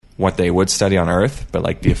what they would study on Earth, but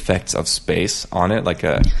like the effects of space on it, like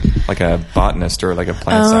a botanist or like a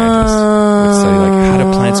plant scientist would study like how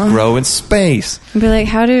do plants grow in space. Be like,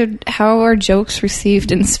 how are jokes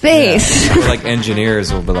received in space? Yeah. Or like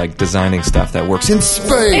engineers will be like designing stuff that works in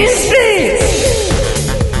space. In space.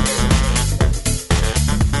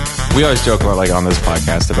 We always joke about, like, on this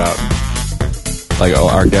podcast about, like,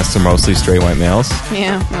 our guests are mostly straight white males.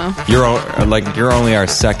 Yeah, well. You're only our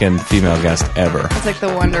second female guest ever. It's like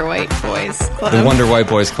the Wonder White Boys Club. The Wonder White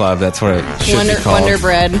Boys Club, that's what it should be called. Wonder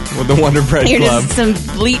Bread. The Wonder Bread You're Club. Just some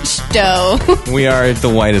bleached dough. We are the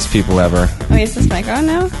whitest people ever. Wait, is this mic on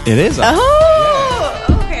now? It is on.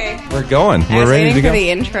 Oh, okay. We're going. We're ready to go. I was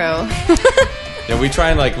waiting for the intro. Yeah, we try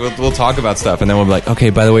and like we'll talk about stuff, and then we'll be like, okay,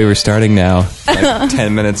 by the way, we're starting now. Like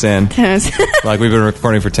 10 minutes in. Like we've been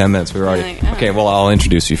recording for 10 minutes. We were already okay. Well, I'll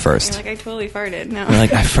introduce you first. You're like, I totally farted. No. You're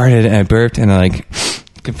like, I farted and I burped and I like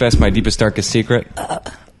confessed my deepest darkest secret. Stop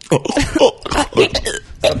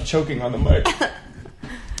choking on the mic.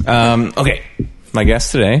 Okay. My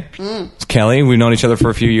guest today is Kelly. We've known each other for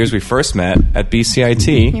a few years. We first met at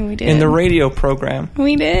BCIT in the radio program.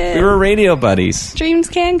 We did. We were radio buddies. Dreams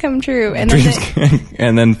can come true. And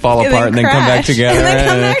then fall apart and then come back together. And then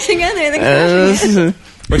come back together and then crash again.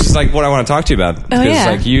 Which is like what I want to talk to you about. Because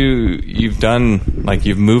like you've done, like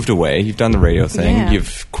you've moved away. You've done the radio thing. Yeah.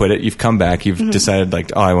 You've quit it. You've come back. You've decided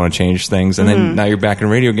like, I want to change things. And then now you're back in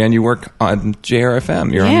radio again. You work on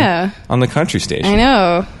JRFM. You're on the country station. I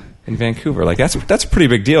know. In Vancouver, like that's a pretty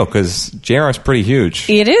big deal because JR is pretty huge.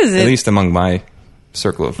 It is, at least among my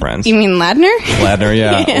circle of friends. You mean Ladner? Ladner,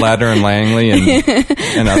 yeah. Ladner and Langley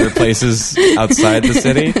and other places outside the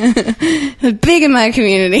city. Big in my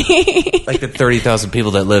community. Like the 30,000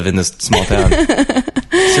 people that live in this small town.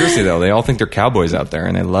 Seriously though, they all think they're cowboys out there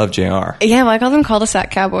and they love JR. Yeah, well, I call them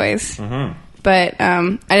cul-de-sac cowboys. Mm-hmm. But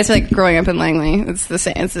I just feel like growing up in Langley, it's the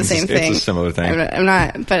same. It's the same thing. It's a similar thing. I'm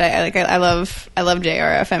not, but I love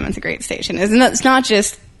JRFM. It's a great station. It's not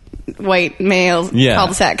just white males,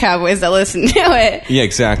 cul-de-sac cowboys that listen to it. Yeah,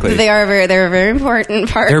 exactly. They're a very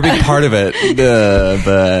important part. They're a big part of it.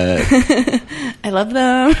 But I love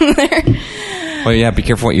them. Well, yeah, be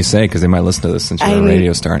careful what you say because they might listen to this since you're a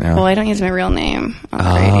radio star now. Well, I don't use my real name on the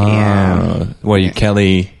radio. Well, you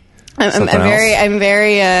Kelly. I'm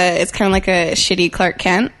very. It's kind of like a shitty Clark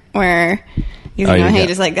Kent, where he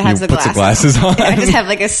just like has the glasses on. I just have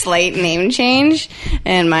like a slight name change,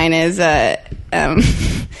 and mine is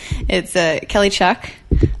it's Kelly Chuck.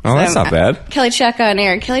 Oh, that's not bad. Kelly Chuck on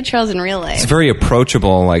air. Kelly Charles in real life. It's very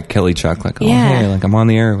approachable, like Kelly Chuck. Like, hey, like I'm on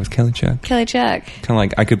the air with Kelly Chuck. Kelly Chuck. Kind of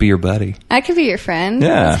like I could be your buddy. I could be your friend.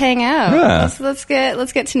 Yeah. Let's hang out. Yeah. Let's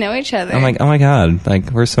get to know each other. I'm like, oh my god,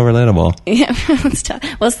 like we're so relatable. Yeah.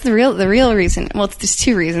 Well, it's the real reason. Well, there's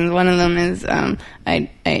two reasons. One of them is I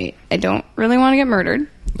don't really want to get murdered.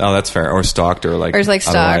 Oh, that's fair. Or stalked or like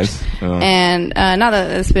stalked. Oh. And not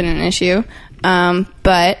that it's been an issue.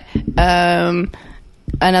 But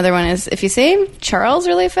another one is if you say Charles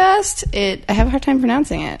really fast, I have a hard time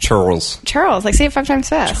pronouncing it. Charles. Like say it 5 times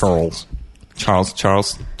fast. Charles.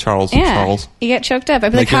 Yeah. You get choked up.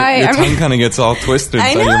 I'd be like, hi. Your tongue kind of gets all twisted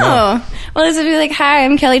inside your mouth. Well, it's be like, hi,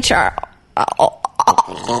 I'm Kelly Charles.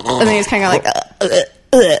 And then he's kind of like,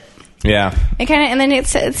 yeah. And then it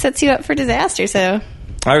sets you up for disaster, so.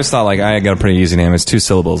 I always thought, like, I got a pretty easy name. It's 2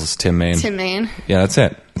 syllables. It's Tim Maine. Tim Maine. Yeah, that's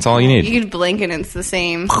it. That's all you need. You could blink and it's the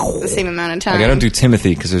same amount of time. Like, I don't do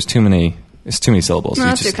Timothy because there's too many syllables. No,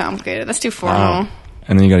 that's too complicated. That's too formal.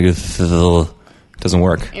 And then you gotta go, it doesn't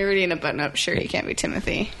work. You're already in a button-up shirt. You can't be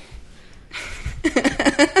Timothy.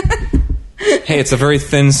 Hey, it's a very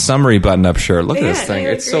thin, summery button-up shirt. Look at this thing.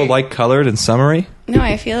 It's so light-colored and summery. No,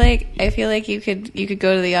 I feel like you could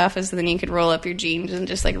go to the office and then you could roll up your jeans and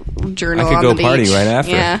just like journal on the beach. I could go party right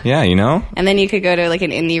after. Yeah, you know? And then you could go to like an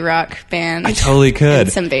indie rock band. I totally could.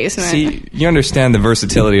 In some basement. See, you understand the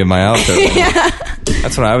versatility of my outfit. Yeah.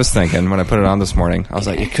 That's what I was thinking when I put it on this morning. I was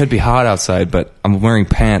like, it could be hot outside, but I'm wearing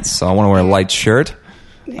pants, so I want to wear a light shirt.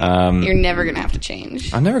 You're never going to have to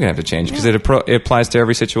change. I'm never going to have to change because it applies to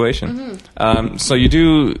every situation. Mm-hmm. So you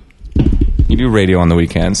do radio on the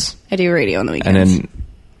weekends. I do radio on the weekends. And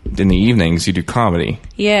then in the evenings you do comedy.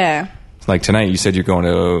 Yeah. Like tonight you said you're going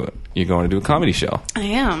to do a comedy show. I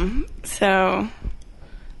am. So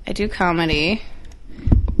I do comedy.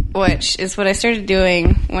 which is what I started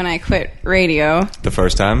doing when I quit radio. The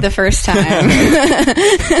first time? The first time.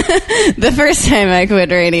 The first time I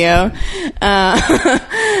quit radio.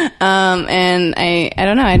 And I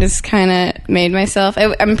don't know, I just kind of made myself,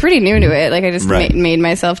 I'm pretty new to it. Like, I just made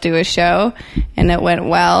myself do a show, and it went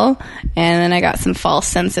well. And then I got some false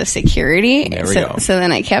sense of security. There we go. So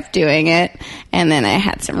then I kept doing it, and then I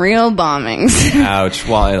had some real bombings. Ouch.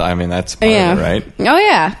 Well, I mean, that's part of it, right? Oh,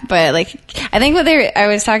 yeah. But, like, I think I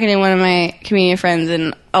was talking to one of my comedian friends,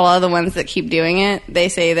 and a lot of the ones that keep doing it, they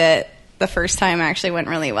say that the first time actually went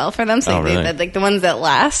really well for them. So like the ones that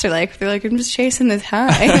last are like, they're like, I'm just chasing this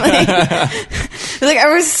high. Like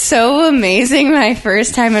I was so amazing my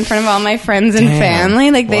first time in front of all my friends and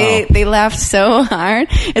family. Like they laughed so hard.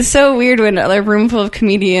 It's so weird when a room full of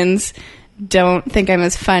comedians don't think I'm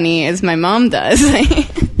as funny as my mom does.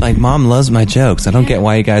 Like, Mom loves my jokes. I don't get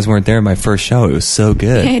why you guys weren't there at my first show. It was so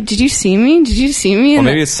good. Hey, did you see me? Well,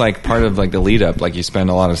 maybe it's like part of like the lead up. Like, you spend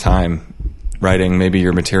a lot of time writing maybe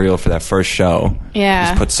your material for that first show. Yeah. You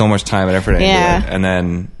just put so much time and effort into it. And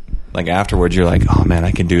then, like, afterwards, you're like, oh, man,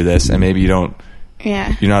 I can do this. And maybe you don't...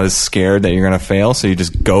 Yeah. You're not as scared that you're going to fail, so you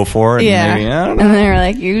just go for it. Yeah. And maybe, I don't know. And they're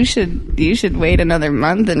like, you should wait another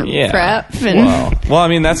month and prep. And well, I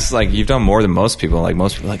mean, that's like, you've done more than most people. Like,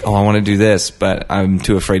 most people are like, oh, I want to do this, but I'm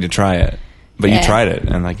too afraid to try it. But you tried it,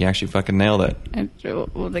 and like, you actually fucking nailed it.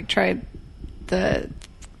 Like, tried the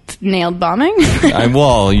nailed bombing?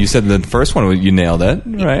 Well, you said the first one, you nailed it,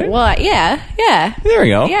 right? Well, yeah. There we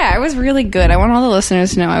go. Yeah, I was really good. I want all the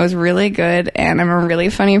listeners to know I was really good, and I'm a really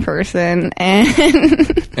funny person,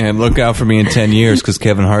 and look out for me in 10 years, because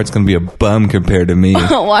Kevin Hart's going to be a bum compared to me.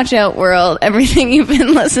 Watch out, world. Everything you've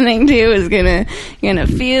been listening to is gonna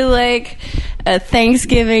feel like a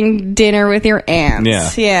Thanksgiving dinner with your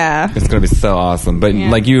aunts. Yeah. It's going to be so awesome. But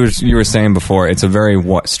like you were saying before, it's a very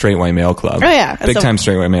straight white male club. Oh, yeah. Big time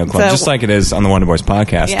straight white male club. Just like it is on the Wonder Boys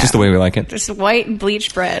podcast. Yeah. Just the way we like it. Just white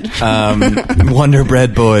bleached bread. Wonder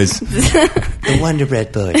Bread Boys. The Wonder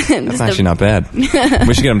Bread Boys. That's actually not bad. We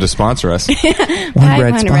should get them to sponsor us. Wonder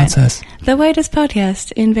Bread sponsor us. The whitest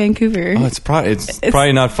podcast in Vancouver. Oh, it's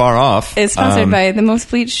probably not far off. It's sponsored by the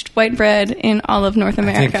most bleached white bread in all of North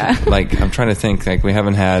America. I think, I'm trying to think, like, we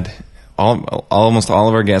haven't had almost all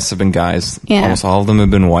of our guests have been guys. Yeah. Almost all of them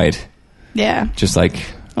have been white. Yeah. Just like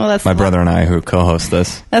that's my brother and I who co-host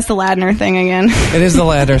this. That's the Ladner thing again. It is the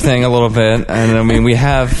Ladner thing a little bit. And I mean, we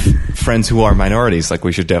have friends who are minorities. Like,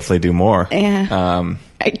 we should definitely do more. Yeah.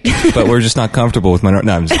 But we're just not comfortable with minorities.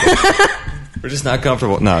 No, I'm just kidding. We're just not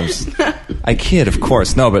comfortable. No, I kid, of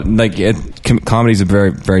course. No, but like, comedy's a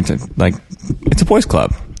very, very, like, it's a boys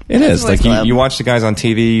club. It is. Like, you watch the guys on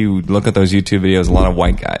TV, you look at those YouTube videos, a lot of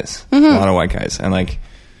white guys. Mm-hmm. A lot of white guys. And like,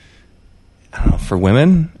 I don't know, for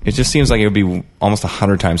women, it just seems like it would be almost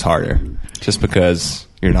 100 times harder just because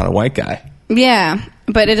you're not a white guy. Yeah,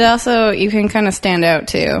 but it also, you can kind of stand out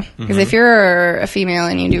too. Because if you're a female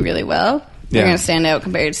and you do really well, you're going to stand out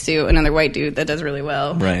compared to another white dude that does really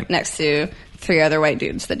well next to 3 other white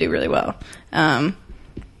dudes that do really well. I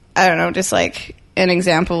don't know, just like an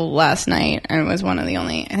example last night, I was one of the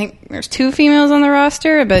only, I think there's 2 females on the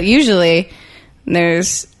roster, but usually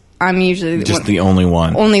I'm usually just the only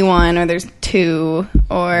one. Only one, or there's 2,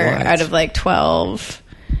 or out of like 12.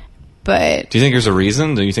 But do you think there's a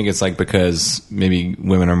reason? Do you think it's like because maybe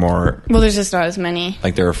women are more... Well, there's just not as many.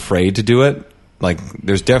 Like, they're afraid to do it? Like,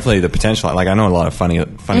 there's definitely the potential. Like, I know a lot of funny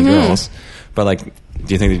girls, but like,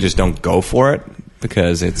 do you think they just don't go for it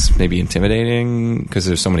because it's maybe intimidating because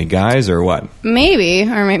there's so many guys, or what? Maybe,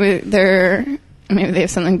 or maybe they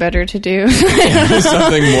have something better to do.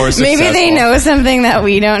 Something more successful. Maybe they know something that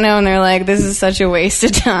we don't know, and they're like, this is such a waste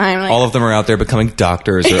of time. Like, all of them are out there becoming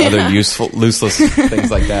doctors or other useless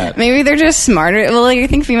things like that. Maybe they're just smarter. Well, like, I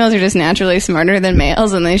think females are just naturally smarter than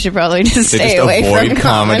males, and they should probably just stay away from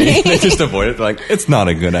comedy. They just avoid it. Like, it's not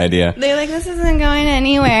a good idea. They're like, this isn't going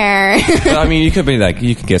anywhere. But, I mean, you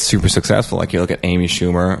could get super successful. Like, you look at Amy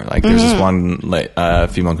Schumer. Like, there's this one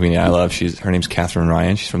female comedian I love. Her name's Catherine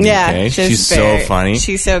Ryan. She's from the UK. She's so funny.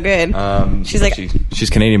 She's so good. She's like, she's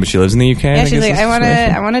Canadian, but she lives in the UK. Yeah, she's like,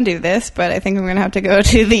 I want to do this, but I think I'm going to have to go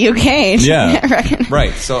to the UK. Yeah,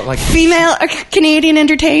 right. So like, female Canadian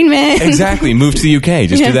entertainment. Exactly. Move to the UK.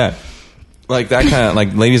 Just do that. Like, that kind of,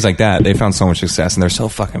 like, ladies like that, they found so much success, and they're so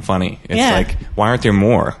fucking funny. It's like, why aren't there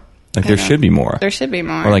more? Like, there should be more. There should be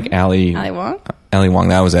more. Or like Ali Wong? Ali Wong,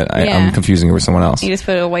 that was it. I'm confusing her with someone else. You just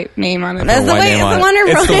put a white name on it. That's the way. It's the Wonder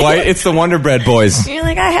Bread. It's the Wonder Bread Boys. You're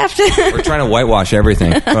like, I have to. We're trying to whitewash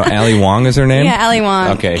everything. Ali Wong is her name? Yeah, Ali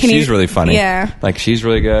Wong. Okay, she's really funny. Yeah. Like, she's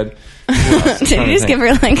really good. Did you just give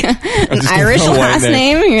her like an Irish last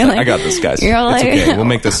name? You're like, I got this, guys. You're like, it's okay. We'll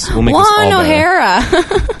make this all Juan O'Hara.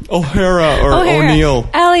 O'Hara or O'Neill.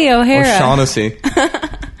 Ellie O'Hara. O'Shaughnessy.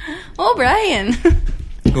 O'Brien.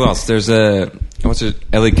 Who else? There's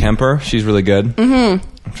Ellie Kemper. She's really good. Mm-hmm.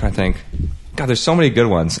 I'm trying to think. God, there's so many good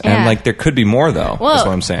ones. Yeah. And like there could be more though, well, is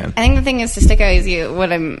what I'm saying. I think the thing is to stick out is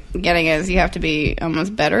what I'm getting is you have to be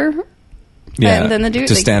almost better than the dude.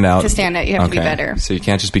 To stand out. To stand out, you have to be better. So you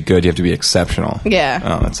can't just be good, you have to be exceptional. Yeah.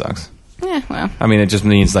 Oh, that sucks. Yeah, well. I mean, it just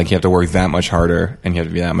means like you have to work that much harder and you have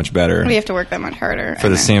to be that much better. You have to work that much harder. For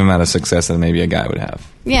the same amount of success that maybe a guy would have.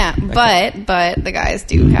 Yeah, but the guys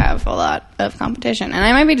do have a lot of competition. And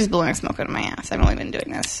I might be just blowing smoke out of my ass. I've only been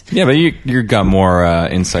doing this. Yeah, but you got more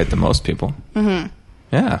insight than most people. Mm-hmm.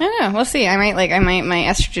 Yeah. I don't know. We'll see. My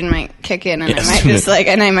estrogen might kick in, and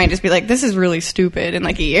I might just be like, this is really stupid in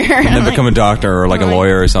like a year. And then become a doctor or like a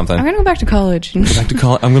lawyer or something. I'm gonna go back to college. I'm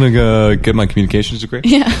gonna go get my communications degree.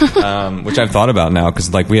 Yeah. Which I've thought about now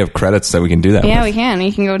because like we have credits that we can do that. Yeah, with. we can.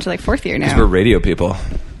 You can go to like 4th year now. Because we're radio people.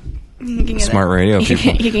 Smart radio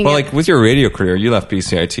people. Well, like with your radio career, you left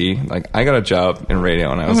BCIT. Like I got a job in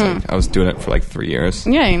radio, and I was doing it for like 3 years.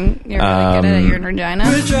 Yeah, you're really good at it. You're in Regina.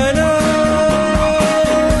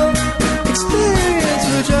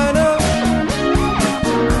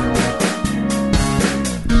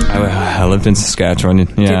 I lived in Saskatchewan. Yeah.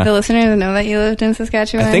 Did the listeners know that you lived in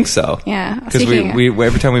Saskatchewan? I think so. Yeah. Because we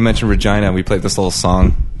every time we mentioned Regina, we played this little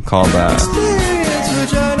song called Regina.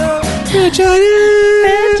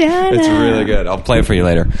 It's really good. I'll play it for you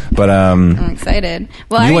later. But I'm excited.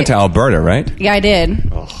 Well, you went to Alberta, right? Yeah, I did.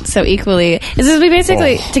 Oh. So equally, this is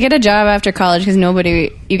basically to get a job after college because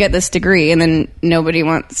you get this degree and then nobody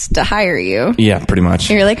wants to hire you. Yeah, pretty much.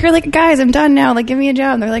 And you're like, guys, I'm done now. Like, give me a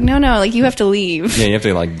job. And they're like, no, like you have to leave. Yeah, you have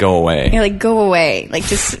to like go away. You're like, go away. Like,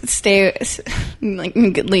 just stay. Like,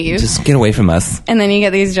 leave. Just get away from us. And then you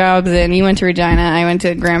get these jobs, and you went to Regina. I went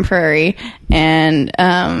to Grand Prairie,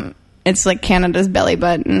 and it's like Canada's belly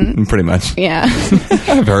button. Pretty much. Yeah.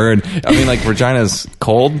 I've heard. I mean, like, Regina's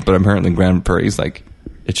cold, but apparently Grand Prairie's, like,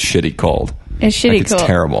 it's shitty cold. It's shitty cold. It's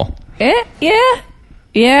terrible.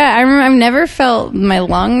 Yeah. I remember I've never felt my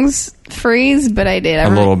lungs freeze, but I did. A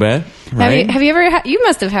little bit, right? Have you ever you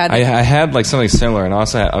must have had... I had, like, something similar, and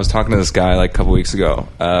also I was talking to this guy, like, a couple weeks ago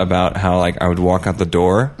about how, like, I would walk out the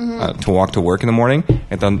door to walk to work in the morning,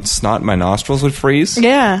 and then snot in my nostrils would freeze.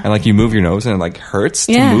 Yeah. And, like, you move your nose, and it, like, hurts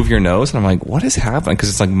to move your nose, and I'm like, what is happening? Because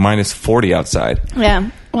it's, like, minus 40 outside. Yeah.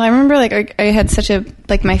 Well, I remember, like, I had such a...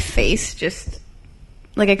 Like, my face just...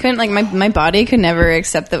 Like, I couldn't, like, my body could never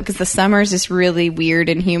accept that because the summer is just really weird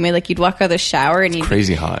and humid. Like, you'd walk out of the shower and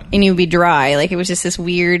crazy hot. And you'd be dry. Like, it was just this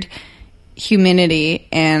weird humidity.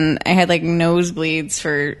 And I had, like, nosebleeds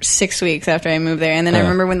for 6 weeks after I moved there. And then I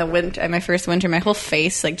remember when my first winter, my whole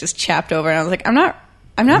face, like, just chapped over. And I was like, I'm not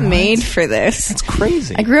made for this. That's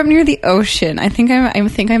crazy. I grew up near the ocean. I think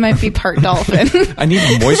I might be part dolphin. I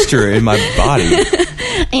need moisture in my body.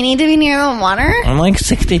 I need to be near the water. I'm like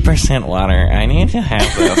 60% water. I need to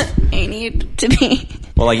have this. I need to be.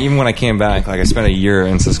 Well, like even when I came back, like I spent a year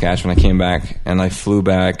in Saskatchewan. I came back and I flew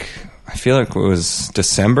back. I feel like it was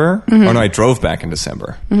December. Mm-hmm. Oh no, I drove back in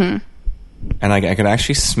December. Mm-hmm. And I could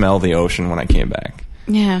actually smell the ocean when I came back.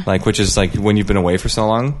 Yeah. Like, which is like when you've been away for so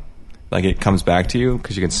long. Like, it comes back to you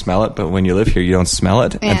because you can smell it, but when you live here, you don't smell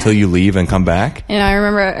it until you leave and come back. And I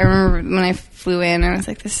remember when I flew in, I was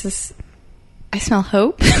like, I smell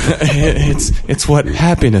hope. It's what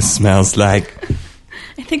happiness smells like.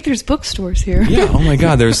 I think there's bookstores here. Yeah, oh my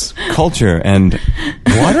God, there's culture and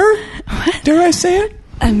water? What? Dare I say it?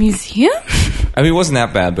 A museum? I mean, it wasn't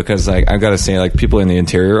that bad because, like, I've got to say, like, people in the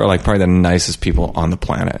interior are, like, probably the nicest people on the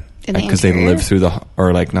planet. Because they live through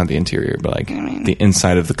or like not the interior, but like the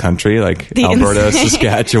inside of the country, like Alberta,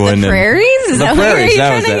 Saskatchewan, the prairies. Is the that prairies.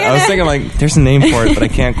 That was it. I was thinking like, there's a name for it, but I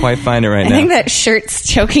can't quite find it right now. I think that shirt's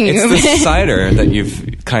choking you. It's the cider that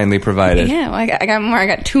you've kindly provided. Yeah, well, I got more. I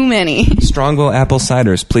got too many. Strongbow apple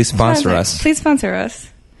ciders, please sponsor us. Please sponsor us.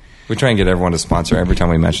 We try and get everyone to sponsor every time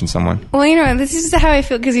we mention someone. Well, you know, this is how I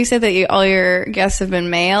feel because you said that all your guests have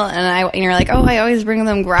been male, and you're like, oh, I always bring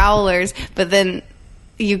them growlers, but then.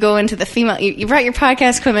 You go into the female. You brought your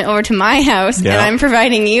podcast equipment over to my house, and I'm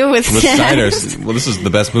providing you with ciders. Well, this is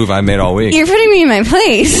the best move I made all week. You're putting me in my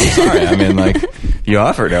place. Sorry, I mean, like you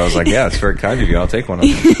offered. I was like, yeah, it's very kind of you. I'll take one of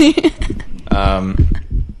them.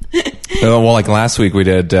 Well, like last week we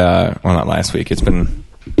did. Well, not last week. It's been.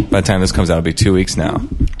 By the time this comes out, it'll be 2 weeks now.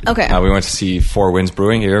 Okay. We went to see Four Winds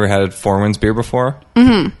Brewing. Have you ever had Four Winds beer before?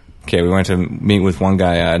 Mm-hmm. Okay, we went to meet with one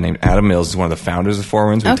guy named Adam Mills. He's one of the founders of Four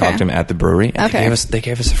Winds. We talked to him at the brewery. And they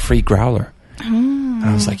gave us a free growler. And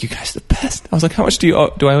I was like, you guys are the best. I was like, how much do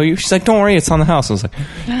I owe you? She's like, don't worry, it's on the house. I was like,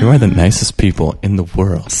 you are the nicest people in the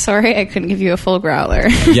world. Sorry, I couldn't give you a full growler.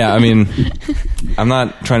 Yeah, I mean, I'm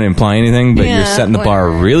not trying to imply anything, but you're setting the bar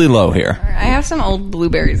really low here. I have some old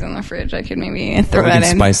blueberries in the fridge. I could maybe throw that in. We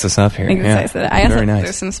can spice this up here. Very nice.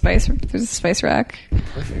 There's some spice. There's a spice rack.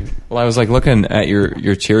 Perfect. Well, I was like looking at your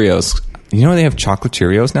Cheerios. You know they have chocolate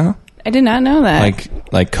Cheerios now? I did not know that.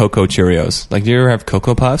 Like Cocoa Cheerios. Like, do you ever have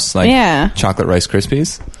Cocoa Puffs? Like chocolate Rice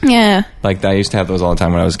Krispies? Yeah. Like, I used to have those all the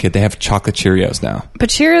time when I was a kid. They have chocolate Cheerios now. But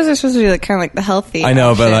Cheerios are supposed to be like kind of like the healthy I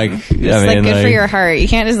know, option. But like... It's good for your heart. You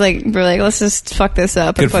can't just like be like, let's just fuck this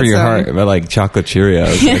up. Good for your heart, but like chocolate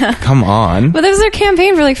Cheerios. Yeah. Like, come on. But there was their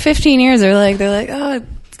campaign for like 15 years. They're like, oh...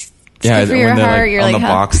 Yeah, for your heart, like, on the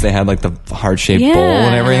box they had like the heart-shaped bowl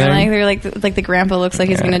and everything. And they're like the grandpa looks like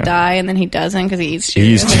he's gonna die, and then he doesn't because he eats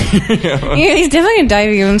Cheerios. He's definitely gonna die if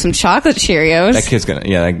you give him some chocolate Cheerios. That kid's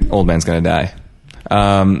that old man's gonna die.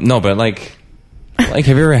 No, but like have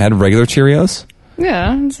you ever had regular Cheerios?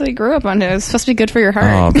 Yeah, it's like grew up on it. It's supposed to be good for your heart.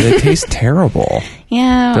 Oh, but they taste terrible.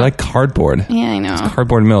 Yeah. They're like cardboard. Yeah, I know. It's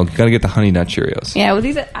cardboard milk. You gotta get the Honey Nut Cheerios. Yeah,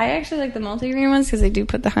 well, I actually like the multigrain ones because they do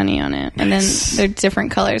put the honey on it. And then they're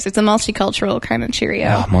different colors. It's a multicultural kind of Cheerio.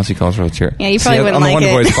 Oh, multicultural Cheerio. Yeah, you probably wouldn't like it. On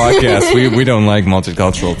the Wonder Boys podcast, we don't like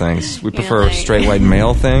multicultural things. We prefer straight white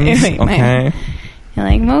male things. Okay. Yeah,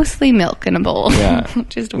 like mostly milk in a bowl. Yeah.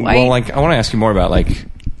 Just white. Well, like, I want to ask you more about like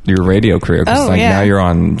your radio career because now you're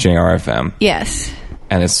on JRFM. Yes.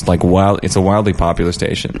 And it's like it's a wildly popular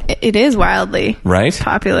station. It is wildly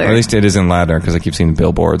popular. Or at least it is in Ladner because I keep seeing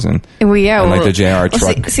billboards and like the JR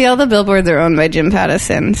truck. See, all the billboards are owned by Jim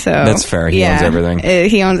Pattison, so that's fair. He owns everything.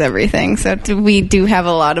 He owns everything. So we do have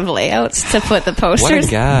a lot of layouts to put the posters.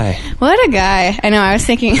 What a guy! I know. I was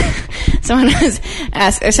thinking someone was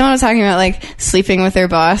talking about like sleeping with their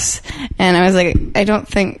boss, and I was like, I don't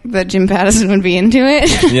think that Jim Pattison would be into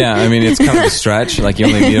it. Yeah, I mean it's kind of a stretch. Like you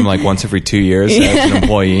only meet him like once every 2 years. As an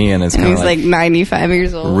employee, and it's kind of he's like 95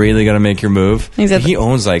 years old. Really got to make your move. He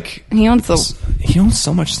owns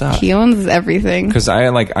so much stuff. He owns everything. Because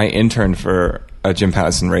I interned for a Jim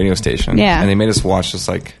Pattison radio station. Yeah, and they made us watch this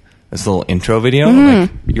little intro video. Like,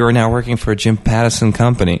 you're now working for a Jim Pattison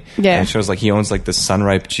company. Yeah, and it shows like he owns like the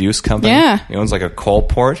Sunripe Juice company. Yeah, he owns like a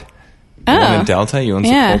Colport. One in Delta. He owns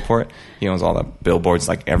a Colport. He owns all the billboards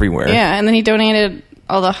like everywhere. Yeah, and then he donated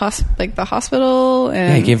all the hospital,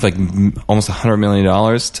 and he gave like almost $100 million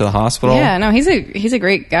to the hospital. Yeah, no, he's a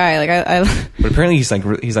great guy. Like but apparently he's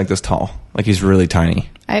like this tall. Like he's really tiny.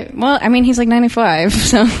 He's like 95.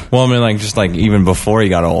 So well, I mean, like just like even before he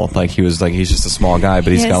got old, like he's just a small guy,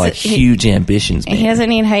 but he's got like huge ambitions. Man. He doesn't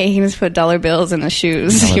need height. He can just put dollar bills in his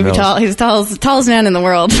shoes. He'd be tall. He's the tallest man in the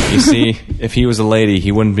world. You see, if he was a lady,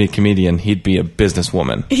 he wouldn't be a comedian. He'd be a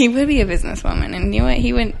businesswoman. He would be a businesswoman, and you know what?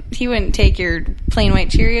 He wouldn't take your plain white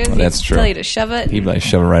Cheerios. Oh, that's true. Tell you to shove it. He'd like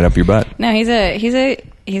shove it right up your butt. No, he's a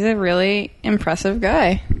really impressive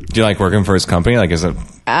guy. Do you like working for his company? Like, is it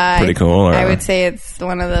pretty cool? Or? I would say it's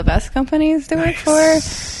one of the best companies to work for.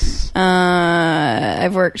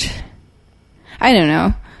 I've worked... I don't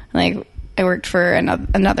know. Like, I worked for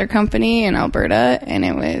another company in Alberta, and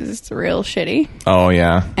it was real shitty. Oh,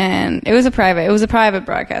 yeah. And it was a private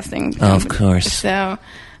broadcasting company. Of course. So...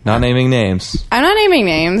 Not naming names. I'm not naming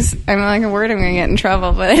names. I'm like a word. I'm going to get in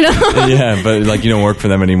trouble, but I don't. Yeah, but like you don't work for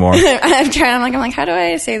them anymore. I'm trying. I'm like, how do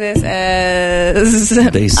I say this as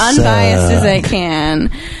unbiased as I can?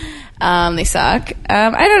 They suck. I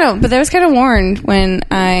don't know, but I was kind of warned when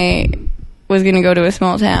I was going to go to a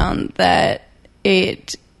small town that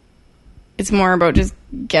it's more about just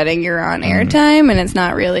getting your on-air time, and it's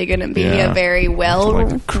not really going to be a very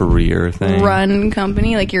like career thing run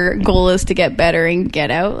company. Like your goal is to get better and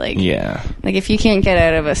get out. Like if you can't get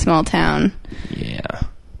out of a small town,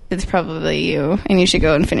 it's probably you, and you should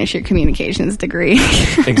go and finish your communications degree.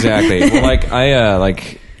 Exactly. Well,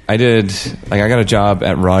 I got a job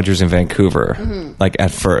at Rogers in Vancouver. Like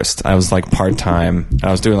at first, I was like part time.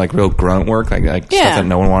 I was doing like real grunt work, like stuff that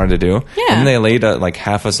no one wanted to do. Yeah. And then they laid like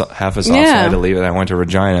half us off, so I had to leave it. I went to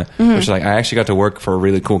Regina, which like I actually got to work for a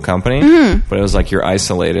really cool company, but it was like you're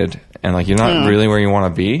isolated and like you're not really where you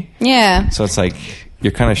want to be. Yeah. So it's like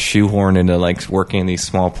you're kind of shoehorned into like working in these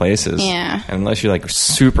small places. Yeah. And unless you like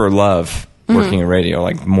super love working in radio,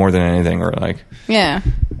 like more than anything, or like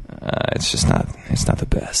it's not the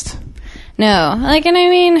best. No, like, and I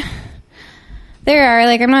mean, there are,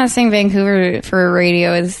 like, I'm not saying Vancouver for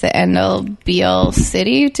radio is the end-all, be-all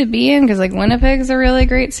city to be in, because, like, Winnipeg's a really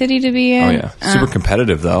great city to be in. Oh, yeah. Super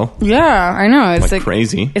competitive, though. Yeah, I know. It's like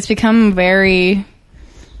crazy. It's become very,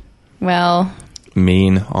 well...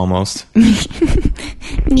 mean, almost.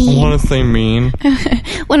 Mean. I want to say mean.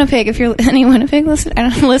 Winnipeg, if you're any Winnipeg listen.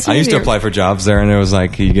 I used to apply for jobs there, and it was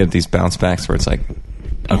like, you get these bounce backs where it's like,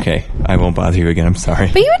 okay, I won't bother you again. I'm sorry.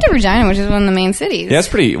 But you went to Regina, which is one of the main cities. Yeah, it's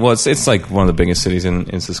pretty. Well, it's like one of the biggest cities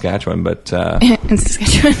in Saskatchewan, but in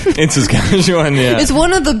Saskatchewan. In Saskatchewan, yeah. It's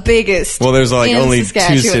one of the biggest. Well, there's like only 2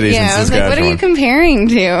 cities in Saskatchewan. I was like, what are you comparing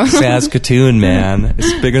to? Saskatoon, man.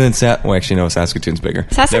 It's bigger than Well, actually, no, Saskatoon's bigger.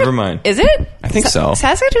 Never mind. Is it? I think so.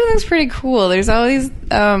 Saskatoon looks pretty cool. There's all these.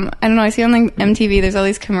 I don't know. I see on like MTV. There's all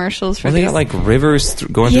these commercials for. Well, they got like rivers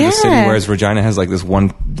going through the city, whereas Regina has like this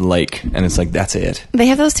one lake, and it's like that's it. They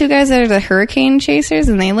have those 2 guys that are the hurricane chasers,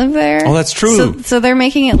 and they live there. Oh, that's true. So they're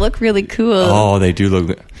making it look really cool. Oh, they do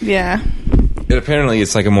look. Yeah. Apparently,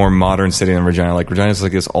 it's like a more modern city than Regina. Like Regina's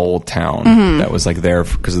like this old town that was like there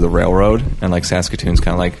because of the railroad, and like Saskatoon's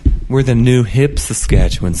kind of like we're the new hip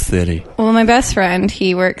Saskatchewan city. Well, my best friend,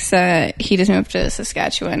 he works. He just moved to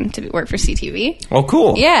Saskatchewan to work for CTV. Oh,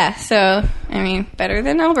 cool. Yeah. So I mean, better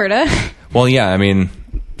than Alberta. Well, yeah. I mean,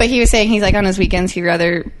 but he was saying he's like on his weekends he'd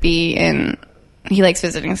rather be in. He likes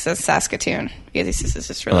visiting Saskatoon because he says it's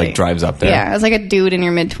just really like drives up there. Yeah, it's like a dude in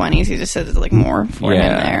your mid-20s. He just says it's like more for him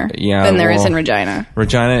there than there is in Regina.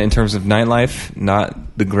 Regina, in terms of nightlife,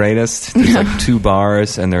 not the greatest. There's like 2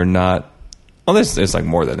 bars, and they're not. Well, there's like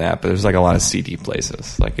more than that, but there's like a lot of seedy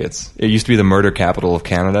places. Like it used to be the murder capital of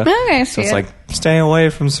Canada. Okay, so it's like stay away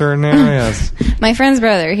from certain areas. My friend's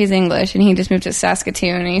brother, he's English, and he just moved to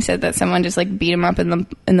Saskatoon, and he said that someone just like beat him up in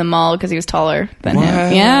the mall because he was taller than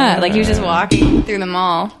him. Yeah, like he was just walking through the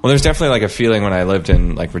mall. Well, there's definitely like a feeling when I lived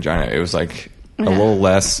in like Regina, it was like a little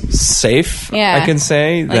less safe. Yeah, I can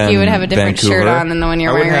say. Like than you would have a different Vancouver. Shirt on than the one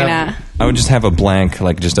you're wearing right now. I would just have a blank,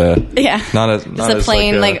 like just a not a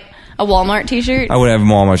plain like a Walmart t-shirt. I would have a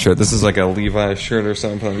Walmart shirt. This is like a Levi's shirt or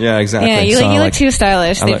something. Yeah, exactly. Yeah, you look too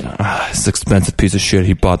stylish. It's an expensive piece of shit.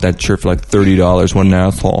 He bought that shirt for like $30. What an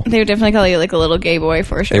asshole. They would definitely call you like a little gay boy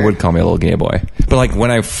for sure. They would call me a little gay boy. But like when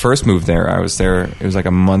I first moved there, I was there. It was like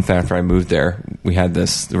a month after I moved there. We had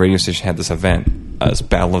the radio station had this event, this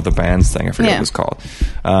Battle of the Bands thing. I forget what it was called.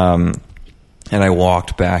 And I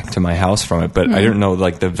walked back to my house from it, but I didn't know,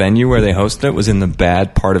 like, the venue where they hosted it was in the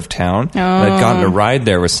bad part of town. Oh. I'd gotten a ride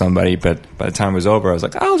there with somebody, but by the time it was over, I was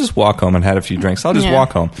like, I'll just walk home and had a few drinks. I'll just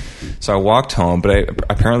walk home. So I walked home, but I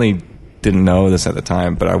apparently didn't know this at the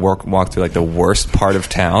time, but I walked through, like, the worst part of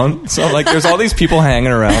town. So, like, there's all these people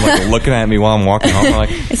hanging around, like, looking at me while I'm walking home. I'm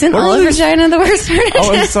like, isn't all of Regina the worst part of town?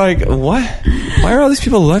 Oh, it's like, what? Why are all these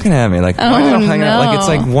people looking at me? Like, why are they all hanging out? Like, it's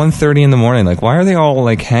like 1:30 in the morning. Like, why are they all,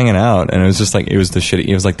 like, hanging out? And it was just like, it was the shitty,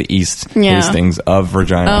 it was like the East Hastings of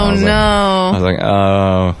Regina. Oh, I was like,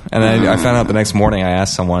 oh. And then I found out the next morning, I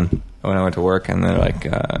asked someone when I went to work, and they're like,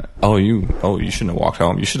 you shouldn't have walked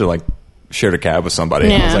home. You should have, like, shared a cab with somebody.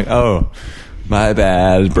 Yeah. And I was like, oh. My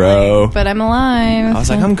bad, bro. But I'm alive. I was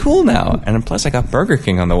like, I'm cool now. And plus, I got Burger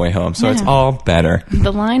King on the way home, so it's all better.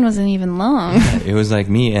 The line wasn't even long. It was like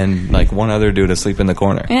me and like one other dude asleep in the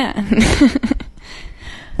corner. Yeah.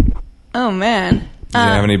 Oh, man. Did you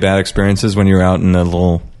have any bad experiences when you were out in the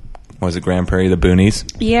little, Grand Prairie, the boonies?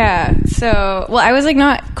 Yeah. So, well, I was like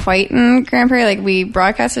not quite in Grand Prairie. Like we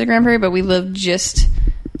broadcasted Grand Prairie, but we lived just...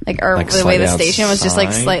 Like the way the station was just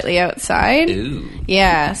like slightly outside. Ew.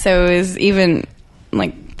 Yeah, so it was even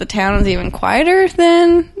like the town was even quieter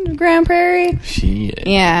than Grand Prairie. Shit.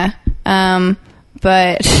 Yeah.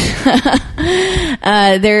 But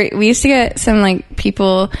we used to get some like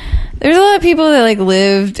people. There's a lot of people that like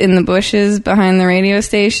lived in the bushes behind the radio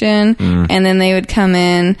station, and then they would come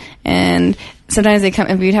in and. Sometimes they come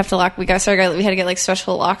and we'd have to lock. We had to get like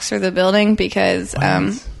special locks for the building because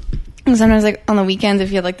sometimes, like, on the weekends, if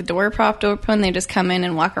you had, like, the door propped open, they just come in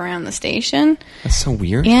and walk around the station. That's so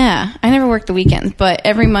weird. Yeah. I never worked the weekends, but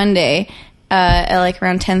every Monday, at, like,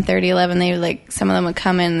 around 10:30, 11, they would, like, some of them would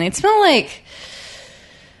come in, and they'd smell like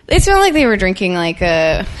they were drinking, like,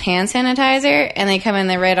 a hand sanitizer, and they come in,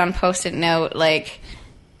 they write on Post-it note, like,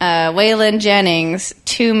 Waylon Jennings,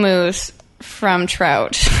 2 moose from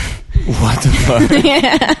Trout. What the fuck?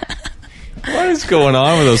 Yeah. What is going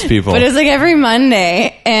on with those people? But it was like every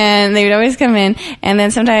Monday, and they would always come in, and then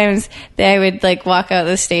sometimes I would like walk out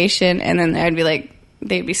the station, and then I'd be like,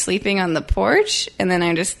 they'd be sleeping on the porch, and then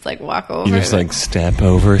I'd just like walk over. You just like step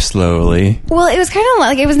over slowly. Well, it was kind of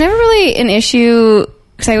like, it was never really an issue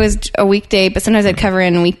because I was a weekday, but sometimes I'd cover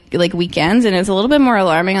in weekends, and it was a little bit more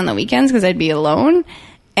alarming on the weekends because I'd be alone,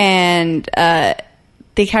 and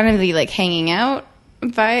they kind of be like hanging out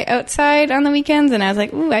by outside on the weekends, and I was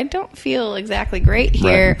like, ooh, I don't feel exactly great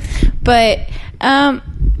here. Right. But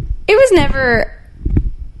it was never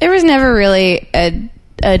really a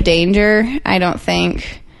danger, I don't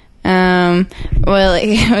think. Well,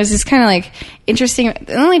 it was just kind of like interesting.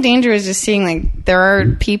 The only danger is just seeing like there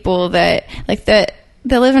are people that like that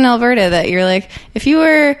live in Alberta that you're like, if you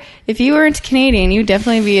weren't Canadian, you'd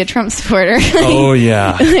definitely be a Trump supporter. Oh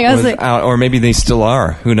yeah. Like, I was like, or maybe they still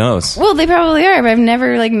are. Who knows? Well, they probably are, but I've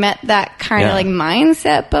never like met that kind of like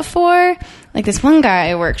mindset before. Like this one guy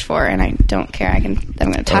I worked for, and I don't care. I'm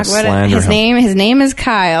going to talk about it. His name is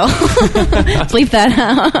Kyle. Bleep that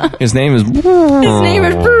out. His name is. But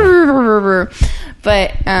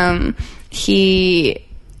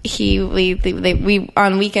we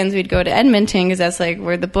on weekends we'd go to Edmonton because that's like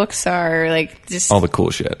where the books are, like just all the cool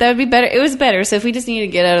shit. That would be better. It was better. So if we just needed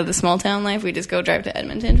to get out of the small town life, we just go drive to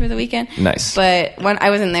Edmonton for the weekend. Nice. But I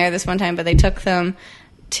wasn't there this one time, but they took them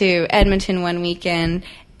to Edmonton one weekend.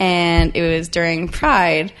 And it was during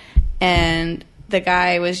Pride, and the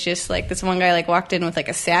guy was just like, this one guy like walked in with like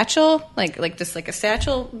a satchel, like just like a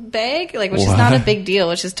satchel bag, like which is not a big deal,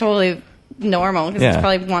 which is totally normal because they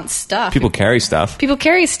probably want stuff. People carry stuff.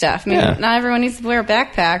 I mean, not everyone needs to wear a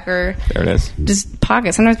backpack or there it is. Just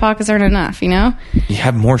pockets. Sometimes pockets aren't enough, you know? You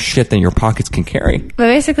have more shit than your pockets can carry. But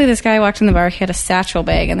basically this guy walked in the bar, he had a satchel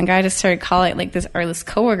bag, and the guy just started calling like this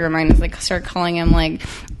coworker of mine was like started calling him like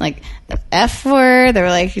the F word. They were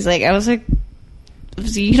like, I was like,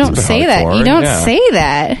 you don't say that. You don't say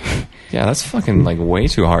that. Yeah, that's fucking like way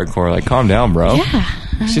too hardcore. Like, calm down, bro. Yeah.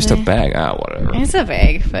 It's just a bag. Whatever. It's a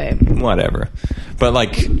bag, but whatever. But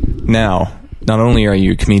like now, not only are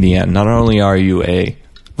you a comedian, not only are you a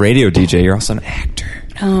radio DJ, you're also an actor.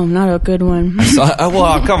 Oh, not a good one.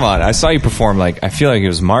 Well, come on. I saw you perform like, I feel like it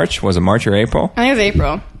was March. Was it March or April? I think it was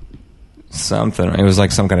April. Something. It was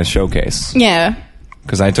like some kind of showcase. Yeah.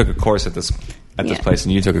 Because I took a course at this place,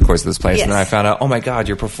 and you took a course at this place, and then I found out, oh my god,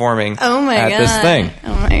 you're performing at this thing.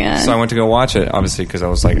 Oh my god. So I went to go watch it, obviously, because I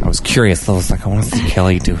was curious. I was like, I want to see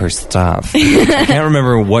Kelly do her stuff. I can't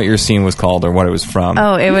remember what your scene was called or what it was from.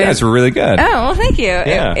 Oh, you guys were really good. Oh, well, thank you.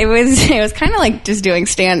 Yeah. It was kind of like just doing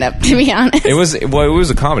stand up, to be honest. It was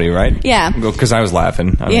a comedy, right? Yeah. Because I was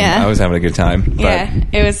laughing. I mean, I was having a good time. But. Yeah.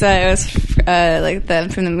 It was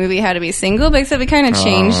like from the movie How to Be Single, but except we kind of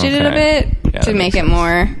changed it a bit to make it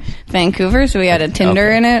more Vancouver, so we had a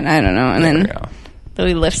Tinder in it. I don't know, and then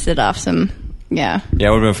we lifted off some. Yeah, it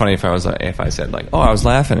would have been funny if I said like, oh, I was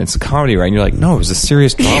laughing. It's a comedy, right? And you're like, no, it was a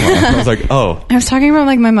serious drama. I was like, oh, I was talking about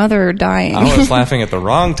like my mother dying. I was laughing at the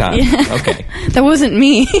wrong time. Yeah. Okay, that wasn't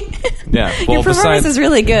me. Yeah, well, your performance is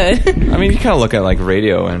really good. I mean, you kind of look at like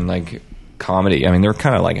radio and like comedy. I mean, they're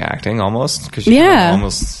kind of like acting almost because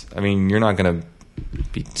almost. I mean, you're not going to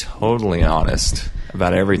be totally honest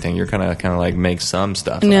about everything. You're kind of like make some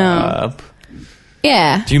stuff up.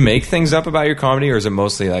 Yeah. Do you make things up about your comedy, or is it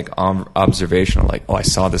mostly like observational? Like, oh, I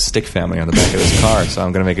saw this stick family on the back of this car, so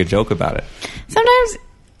I'm going to make a joke about it. Sometimes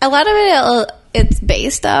a lot of it, it's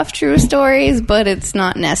based off true stories, but it's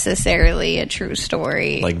not necessarily a true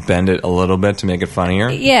story. Like bend it a little bit to make it funnier?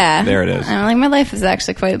 Yeah. There it is. Like my life is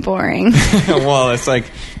actually quite boring. Well, it's like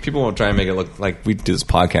people will try and make it look like we do this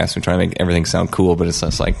podcast and try to make everything sound cool, but it's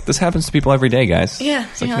just like this happens to people every day, guys. Yeah.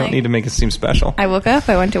 It's like you don't need to make it seem special. I woke up,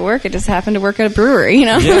 I went to work, it just happened to work at a brewery, you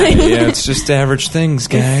know? Yeah, it's just average things,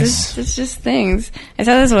 guys. It's just things. I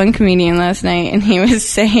saw this one comedian last night, and he was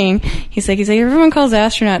saying, he's like, everyone calls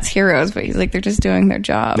astronauts heroes, but he's like, they're just doing their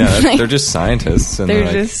job. Yeah, they're just scientists. And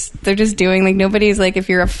they're just doing, like, nobody's like, if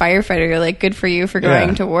you're a firefighter, you're like, good for you for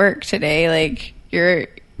going to work today. Like,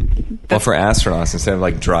 well, for astronauts, instead of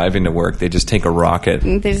like driving to work, they just take a rocket.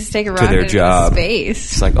 They just take a rocket to their job.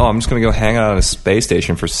 Space. It's like, oh, I'm just going to go hang out on a space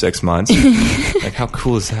station for 6 months. Like, how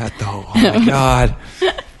cool is that, though? Oh my god.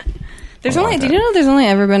 Did you know there's only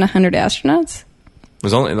ever been 100 astronauts?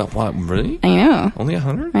 There's only what? Really? I know. Only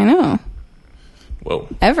 100? I know. Whoa.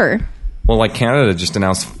 Ever. Well, like Canada just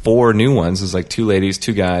announced 4 new ones. There's like 2 ladies,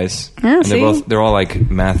 2 guys, and they're all like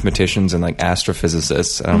mathematicians and like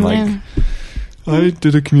astrophysicists. And I'm like, I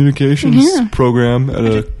did a communications program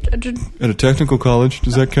at a technical college.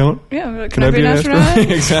 Does that count? Yeah. Can I be an astronaut?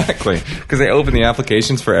 Exactly. Because they opened the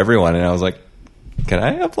applications for everyone, and I was like, can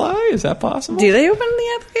I apply? Is that possible? Do they open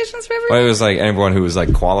the applications for everyone? Well, it was like everyone who was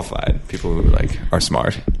like qualified, people who like are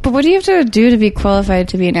smart. But what do you have to do to be qualified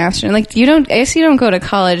to be an astronaut? Like, I guess you don't go to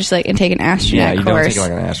college like and take an astronaut course. Yeah, you don't take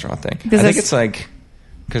like an astronaut thing. I think it's like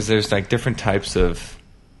because there's like different types of.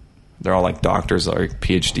 They're all like doctors or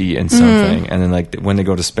PhD in something, and then like when they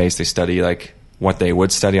go to space, they study like what they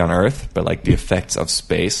would study on Earth, but like the effects of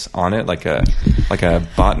space on it, like a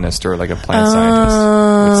botanist or like a plant scientist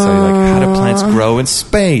would study like how do plants grow in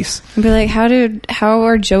space. And be like, how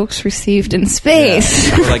are jokes received in space?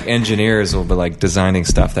 Yeah. Or like engineers will be like designing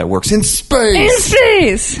stuff that works in space. In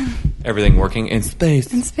space. everything working in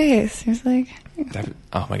space. In space. It's like...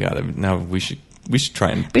 Oh my God. Now we should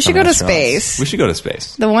try and... We should go to space. We should go to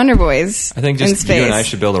space. The Wonder Boys. I think just you and I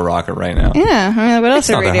should build a rocket right now. Yeah. I mean, what else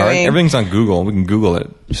are we doing? Hard. Everything's on Google. We can Google it.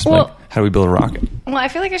 Just how do we build a rocket? Well, I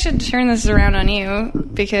feel like I should turn this around on you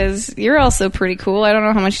because you're also pretty cool. I don't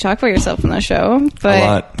know how much you talk about yourself on the show, but... A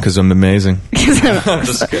lot, because I'm amazing. I'm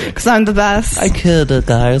just kidding. Because I'm the best. I kid,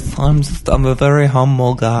 guys. I'm a very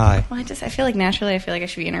humble guy. Well, I feel like naturally I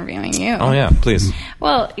should be interviewing you. Oh, yeah, please.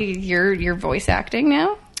 Well, you're voice acting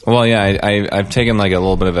now? Well, yeah, I've taken like a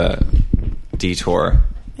little bit of a detour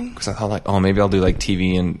because I thought like, oh, maybe I'll do like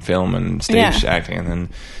TV and film and stage acting, and then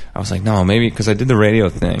I was like, no, maybe because I did the radio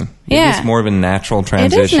thing. Maybe it's more of a natural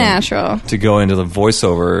transition. It is natural to go into the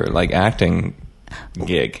voiceover like acting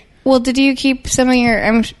gig. Well, did you keep some of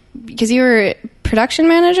your? Because you were production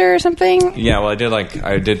manager or something. Yeah, well,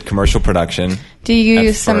 I did commercial production. Do you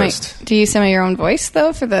use some of your own voice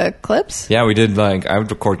though for the clips? Yeah, we did. I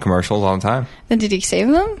would record commercials all the time. Then did you save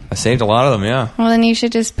them? I saved a lot of them. Yeah. Well, then you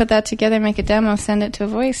should just put that together, make a demo, send it to a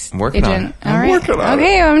voice agent. On it. I'm working on it.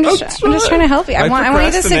 Okay, I'm just trying to help you. I want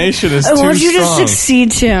you to succeed. I want you to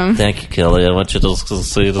succeed, Tim. Thank you, Kelly. I want you to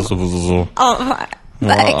succeed. I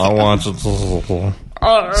want you to.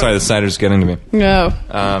 Sorry, the cider's getting to me. No.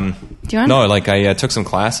 Do you want? No, I took some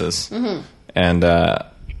classes, and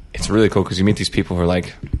it's really cool because you meet these people who are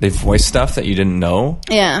they voice stuff that you didn't know.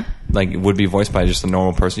 Yeah. Would be voiced by just a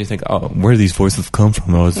normal person. You think, oh, where do these voices come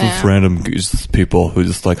from? Oh, it's just random people who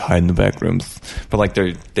just hide in the back rooms. But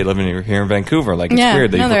they live here in Vancouver. It's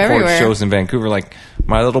weird. They record everywhere. shows in Vancouver, like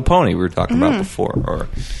My Little Pony we were talking about before, or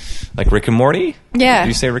Rick and Morty. Yeah. Did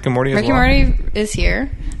you say Rick and Morty? Rick and Morty is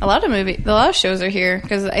here. A lot of shows are here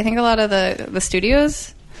because I think a lot of the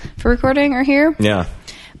studios for recording are here. Yeah.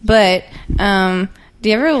 But do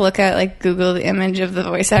you ever look at Google the image of the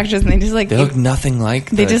voice actors and they just they look nothing like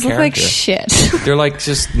they just character. Look like shit. They're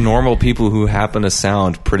just normal people who happen to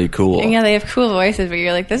sound pretty cool. And yeah, they have cool voices, but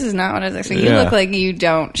you're like, this is not what I was expecting. You look like you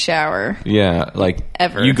don't shower. Yeah,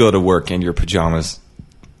 ever. You go to work in your pajamas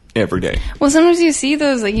every day. Well, sometimes you see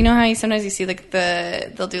those, you know how sometimes you see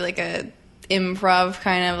they'll do a improv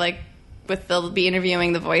kind of they'll be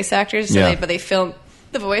interviewing the voice actors, but they film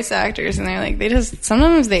the voice actors and they're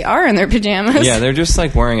sometimes they are in their pajamas. Yeah, they're just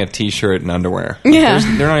wearing a t-shirt and underwear. Yeah.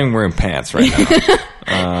 They're not even wearing pants right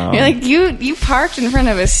now. You're you parked in front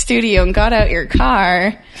of a studio and got out your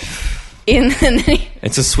car.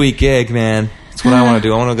 It's a sweet gig, man. That's what I want to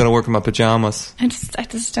do. I want to go to work in my pajamas. I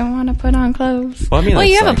just don't want to put on clothes. Well,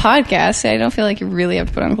 you have a podcast. So I don't feel like you really have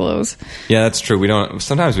to put on clothes. Yeah, that's true.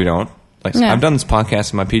 Sometimes we don't. I've done this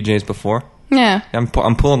podcast in my PJs before. Yeah. I'm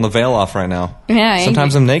pulling the veil off right now. Yeah.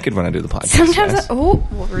 Sometimes I'm naked when I do the podcast.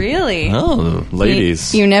 Sometimes. Really? Oh,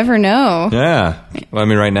 ladies. You never know. Yeah. Well,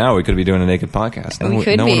 right now we could be doing a naked podcast.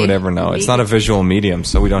 No one would ever know. It's not a visual medium,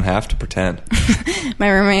 so we don't have to pretend. My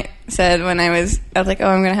roommate said when I was like, oh,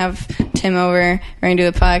 I'm going to have Tim over. We're going to do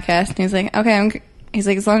a podcast. And he's like, okay, he's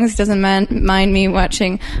like, as long as he doesn't mind me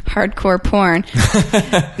watching hardcore porn,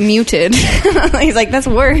 muted. He's like, that's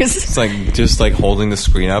worse. It's just holding the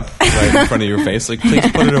screen up right in front of your face.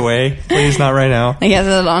 Please put it away. Please, not right now. He has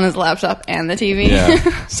it on his laptop and the TV.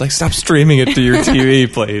 Yeah. It's stop streaming it to your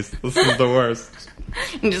TV, please. This is the worst.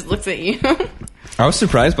 And just looks at you. I was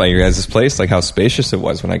surprised by your guys' place, how spacious it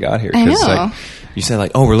was when I got here. I know. You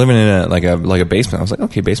said oh, we're living in a basement. I was like,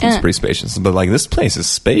 okay, basement's pretty spacious, but this place is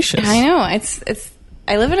spacious. I know. It's.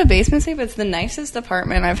 I live in a basement suite, but it's the nicest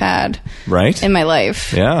apartment I've had in my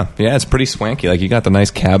life. Yeah, it's pretty swanky. You got the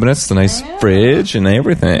nice cabinets, the nice fridge, and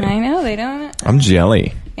everything. I know, they don't. I'm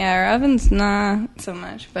jelly. Yeah, our oven's not so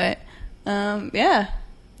much, but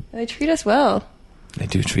they treat us well. They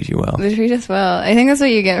do treat you well. They treat us well. I think that's what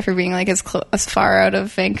you get for being as far out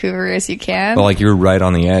of Vancouver as you can. Well, you're right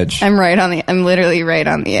on the edge. I'm literally right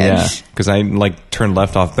on the edge. Yeah, because I turned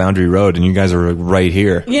left off Boundary Road, and you guys are right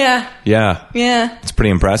here. Yeah. Yeah. Yeah. It's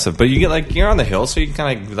pretty impressive. But you get you're on the hill, so you can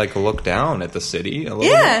kind of look down at the city a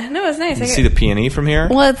little bit. No, it's nice. You see the P&E from here?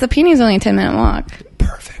 Well, the P&E is only a 10-minute walk.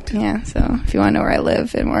 Perfect. Yeah, so if you want to know where I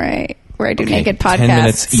live and where I do naked podcasts. 10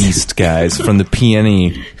 minutes east, guys, from the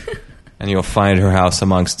P&E. And you'll find her house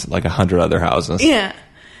amongst 100 other houses. Yeah.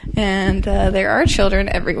 And there are children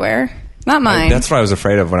everywhere. Not mine. That's what I was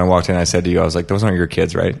afraid of when I walked in. I said to you, I was like, those aren't your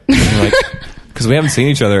kids, right? Because we haven't seen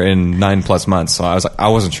each other in 9+ months. So I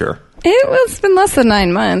wasn't sure. It's been less than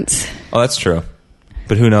 9 months. Oh, that's true.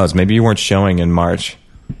 But who knows? Maybe you weren't showing in March.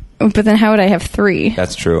 But then how would I have 3?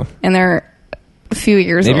 That's true. And they're a few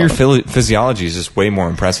years old. Maybe your physiology is just way more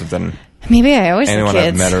impressive than maybe I always anyone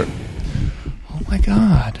had kids. I've met. Oh my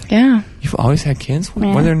God. Yeah. You've always had kids? What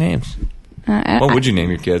are their names? What would you name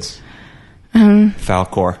your kids?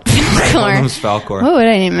 Falcor. Falcor. What would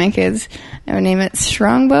I name my kids? I would name it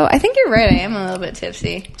Strongbow. I think you're right. I am a little bit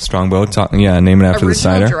tipsy. Strongbow. Name it after the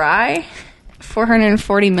cider. Dry.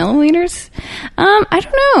 440 milliliters. I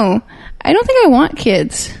don't know. I don't think I want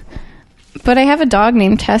kids. But I have a dog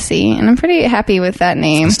named Tessie, and I'm pretty happy with that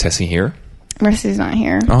name. Is Tessie here? Mercy's not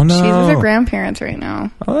here. Oh, no. She's with her grandparents right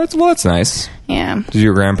now. Oh, that's nice. Yeah. Do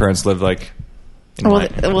your grandparents live, like, in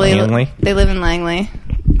Langley? They live in Langley.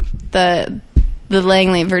 The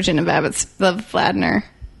Langley version of Abbott's, the Ladner.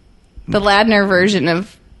 The Ladner version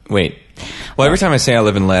of... Wait. Well, every time I say I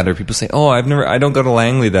live in Ladner, people say, "Oh, I don't go to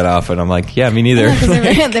Langley that often." I'm like, "Yeah, me neither."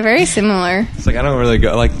 Yeah, they're very similar. It's like I don't really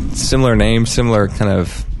go, like, similar names, similar kind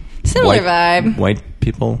of vibe. White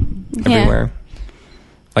people everywhere.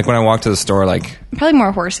 Like when I walk to the store, like probably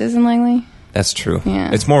more horses in Langley. That's true.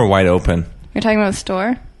 Yeah, it's more wide open. You're talking about the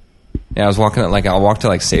store? Yeah, I was walking I'll walk to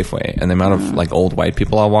like Safeway, and the amount of like old white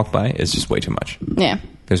people I'll walk by is just way too much. Yeah,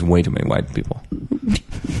 there's way too many white people.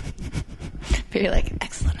 But you're like,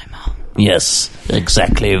 excellent, I'm home. Yes,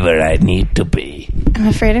 exactly where I need to be. I'm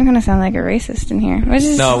afraid I'm going to sound like a racist in here.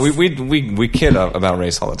 No, we kid about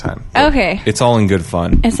race all the time. Okay. It's all in good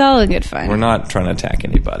fun. It's all in good fun. We're not trying to attack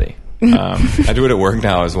anybody. I do it at work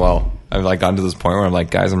now as well. I've like gotten to this point where I'm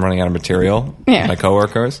like, guys, I'm running out of material. Yeah. My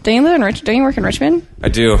coworkers. Don't you work in Richmond? I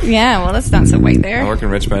do. Yeah, well, that's not so white there. I work in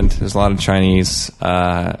Richmond. There's a lot of Chinese,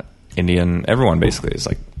 Indian, everyone basically is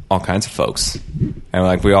like all kinds of folks. And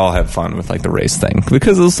like we all have fun with like the race thing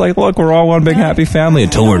because it's like, look, we're all one big happy family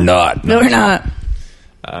until we're not. No, we're not.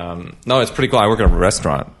 No, it's pretty cool. I work at a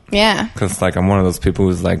restaurant. Yeah. Because like I'm one of those people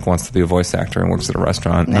who's like wants to be a voice actor and works at a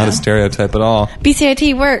restaurant. No. Not a stereotype at all.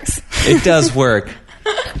 BCIT works. It does work.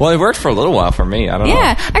 Well, it worked for a little while for me. I don't know.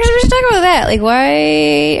 Yeah. Actually, we should talk about that. Like,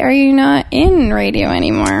 why are you not in radio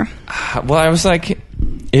anymore? Well, I was like,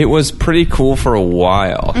 it was pretty cool for a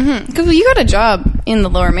while. Because you got a job in the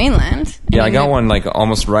Lower Mainland. Yeah, I got one like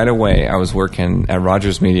almost right away. I was working at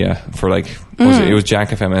Rogers Media for like, it was Jack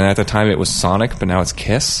FM, and at the time it was Sonic, but now it's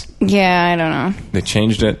Kiss. Yeah, I don't know. They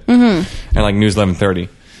changed it. And like News 1130.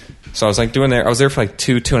 So I was like I was there for like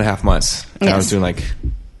 2.5 months. And I was doing like,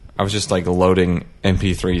 I was just like loading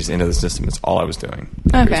MP3s into the system. That's all I was doing.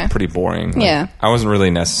 Like, okay. It was pretty boring. Like, yeah. I wasn't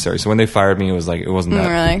really necessary. So when they fired me, it was like, it wasn't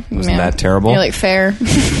that, like, that terrible. You're like, fair.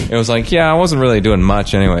 It was like, yeah, I wasn't really doing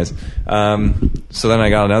much anyways. So then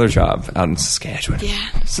I got another job out in Saskatchewan.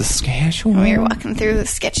 Yeah. Saskatchewan. We were walking through the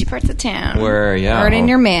sketchy parts of town. Where, yeah. Earning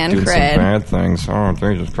your man doing cred. Some bad things. Oh,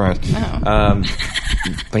 Jesus Christ. Oh.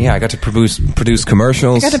 But yeah, I got to produce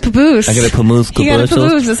commercials. I got to paboose. I got to pamoose commercials. You got to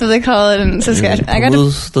paboose, that's what they call it in Saskatchewan. I got to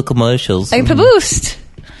paboose the commercials. I paboosed.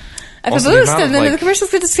 I paboosed, and then the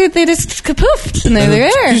commercials they just kapoofed, and there they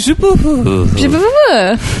are.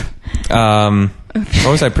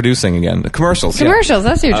 What was I producing again? The commercials. Commercials,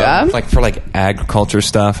 that's your job. Like for like agriculture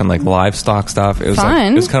stuff and like livestock stuff. It was fun.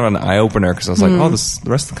 Like, it was kind of an eye opener because I was like, oh, the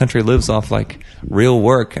rest of the country lives off like real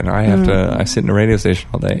work, and I have to. I sit in a radio station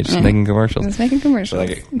all day just making commercials. Just making commercials.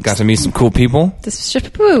 So, like, got to meet some cool people.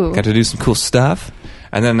 Got to do some cool stuff.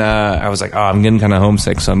 And then I was like, oh, I'm getting kind of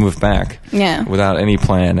homesick, so I moved back. Yeah. Without any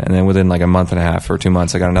plan. And then within like a month and a half or 2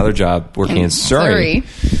 months, I got another job working in Surrey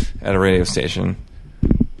at a radio station.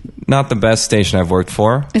 Not the best station I've worked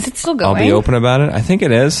for. Is it still going? I'll be open about it. I think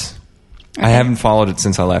it is. Okay. I haven't followed it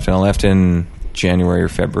since I left, and I left in January or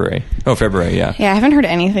February. Oh, February, yeah. Yeah, I haven't heard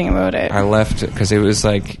anything about it. I left because it was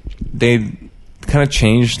like they kind of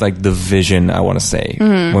changed like the vision, I want to say.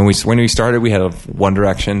 When we started, we had a one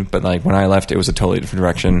direction, but like when I left, it was a totally different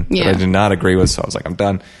direction that I did not agree with. So I was like, I'm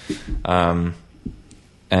done. And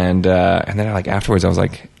then like afterwards, I was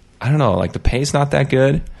like, I don't know, like the pay's not that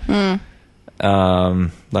good.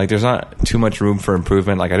 Like there's not too much room for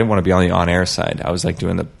improvement. Like I didn't want to be on the on-air side. I was like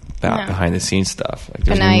doing the behind the scenes stuff. Like,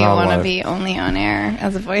 but now you want to be only on air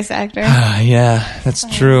as a voice actor. Yeah, that's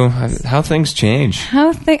true. How things change.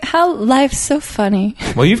 How life's so funny.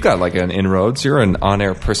 Well, you've got like an inroads. You're an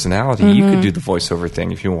on-air personality. You could do the voiceover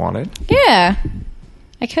thing if you wanted. Yeah,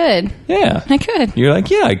 I could. Yeah, I could. You're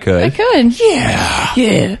like, yeah, I could. I could.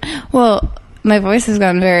 Yeah. Well, my voice has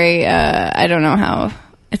gone very. I don't know how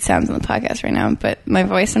it sounds on the podcast right now, but my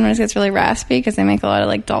voice sometimes gets really raspy because I make a lot of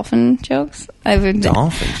like dolphin jokes. I've been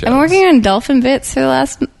working on dolphin bits for the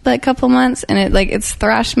last like couple months, and it's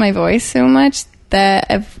thrashed my voice so much that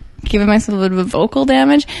I've given myself a little bit of vocal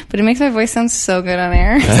damage, but it makes my voice sound so good on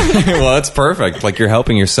air. Well, that's perfect. Like you're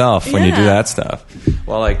helping yourself when you do that stuff.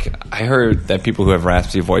 Well, like I heard that people who have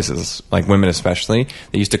raspy voices, like women especially,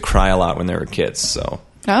 they used to cry a lot when they were kids. So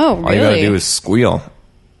all you gotta do is squeal.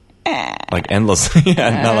 Like endlessly.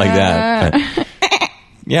 Yeah, not like that. But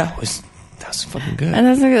yeah, that was fucking good. And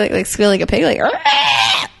that's like squeal like a pig, like.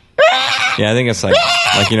 Yeah, Yeah, I think it's like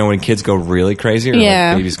when kids go really crazy, or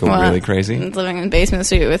like babies go really crazy. Living in the basement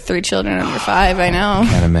suite with 3 children under 5, I know.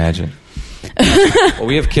 Can't imagine. Well,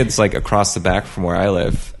 we have kids like across the back from where I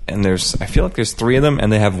live, and I feel like there's 3 of them,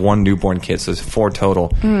 and they have 1 newborn kid, so there's 4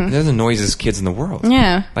 total. They're the noisiest kids in the world.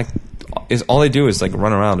 Yeah. Like, all they do is like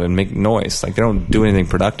run around and make noise. Like, they don't do anything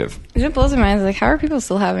productive. It blows my mind. Like, how are people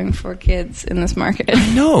still having 4 kids in this market?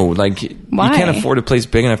 No, like, why? You can't afford a place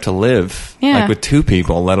big enough to live. Yeah. Like, with 2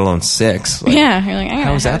 people, let alone 6. Like, yeah, you're like,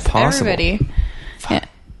 how is that possible? Everybody. Yeah.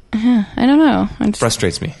 I don't know.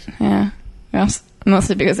 Frustrates me. Yeah.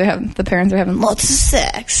 Mostly because the parents are having lots of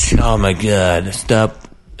sex. Oh my god! Stop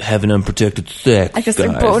having unprotected sex. I guess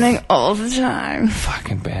they're boning all the time.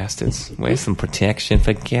 Fucking bastards! Waste some protection,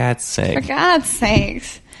 for God's sake. For God's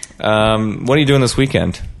sakes. What are you doing this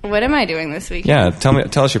weekend? What am I doing this weekend? Yeah,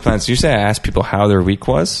 tell us your plans. Usually I ask people how their week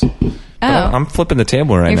was. Oh. I'm flipping the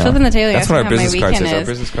table right now. You're flipping the table. That's what our business card says. Is. Our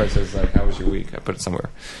business card says, like, how was your week? I put it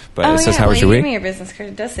somewhere. But it says, how was your week? You gave me your business card.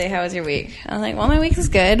 It does say, how was your week? I was like, well, my week is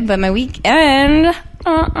good, but my weekend...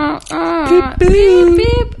 beep,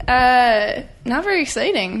 beep. Not very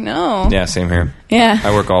exciting, no. Yeah, same here. Yeah.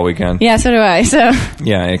 I work all weekend. Yeah, so do I, so...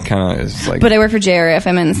 Yeah, it kind of is like... But I work for JRF.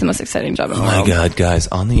 I mean, it's the most exciting job in the world. Oh my god, guys,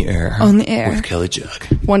 on the air. On the air. With Kelly Jug.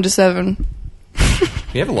 1 to 7.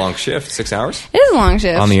 You have a long shift, 6 hours? It is a long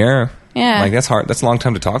shift. On the air. Yeah. Like, that's hard. That's a long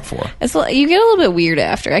time to talk for. You get a little bit weird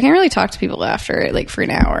after. I can't really talk to people after, like, for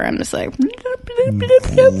an hour. I'm just like...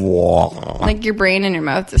 Like, your brain and your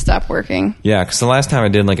mouth just stop working. Yeah, because the last time I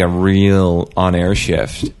did, like, a real on-air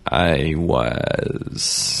shift, I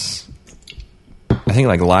think,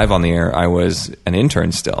 like, live on the air, I was an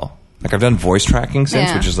intern still. Like, I've done voice tracking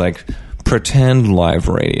since, which is, like, pretend live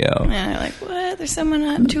radio. Yeah, they're like, what? There's someone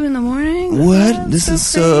at 2 a.m? What? This is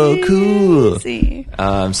so cool. So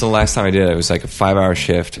the last time I did it was like a 5-hour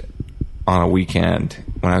shift on a weekend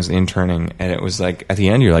when I was interning, and it was like at the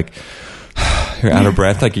end you're like you're out of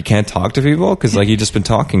breath, like you can't talk to people because like you've just been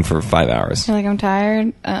talking for 5 hours. You're like, I'm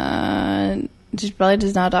tired. Just probably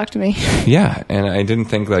does not talk to me. Yeah, and I didn't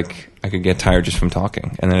think like I could get tired just from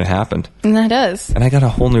talking, and then it happened. And that does. And I got a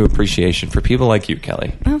whole new appreciation for people like you,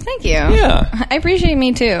 Kelly. Oh, thank you. Yeah, I appreciate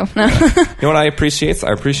me too. You know what I appreciate?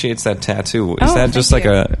 I appreciate that tattoo. Is that just like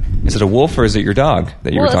is it a wolf or is it your dog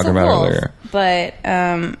that you were talking about earlier? But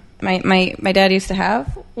my dad used to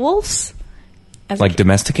have wolves. Like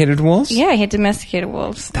domesticated wolves? Yeah, he had domesticated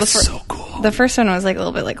wolves. That's so cool. The first one was like a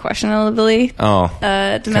little bit like questionably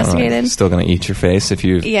domesticated. Like still going to eat your face if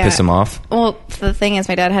you piss him off? Well, the thing is,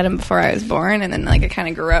 my dad had him before I was born, and then like I kind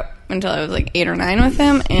of grew up until I was like 8 or 9 with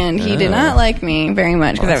him, and he did not like me very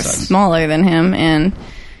much because I was smaller than him, and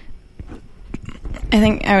I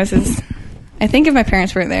think I think if my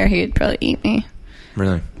parents were there, he'd probably eat me.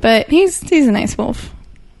 Really? But he's a nice wolf.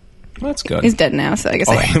 That's good. He's dead now, so I guess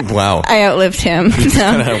wow. I outlived him.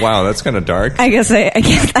 So. Wow, that's kind of dark. I guess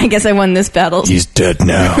I won this battle. He's dead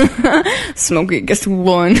now. Smokey just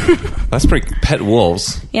won. That's pretty pet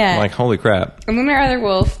wolves. Yeah. Like, holy crap. And then our other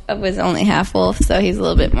wolf was only half wolf, so he's a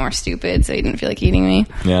little bit more stupid, so he didn't feel like eating me.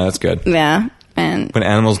 Yeah, that's good. Yeah. And when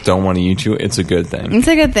animals don't want to eat you, it's a good thing. It's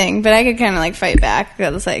a good thing, but I could kind of like fight back. I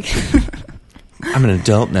was like, I'm an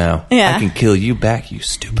adult now. Yeah. I can kill you back, you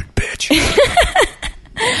stupid bitch.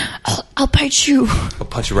 I'll bite you. I'll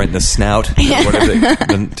punch you right in the snout. Yeah. What is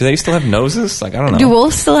it? Do they still have noses? Like, I don't know. Do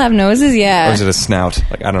wolves still have noses? Yeah. Or is it a snout?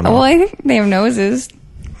 Like, I don't know. Well, I think they have noses.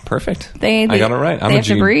 Perfect. They I got it right. They have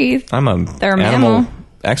to breathe. They're an animal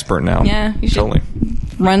expert now. Yeah. You should. Totally.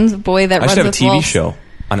 Runs boy that runs with I should have a TV show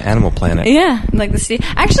on Animal Planet. Yeah. Like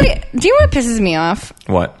Actually, do you know what pisses me off?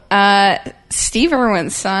 What? Steve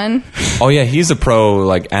Irwin's son. Oh yeah, he's a pro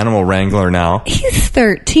like animal wrangler now. He's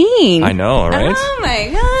 13. I know, right? Oh my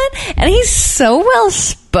god! And he's so well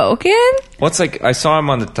spoken. What's like? I saw him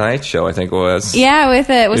on the Tonight Show. I think it was. Yeah, with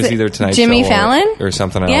it was either Tonight Jimmy Show Fallon or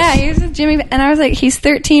something else. Yeah, he was with Jimmy, and I was like, he's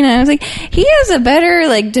 13, and I was like, he has a better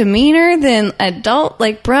like demeanor than adult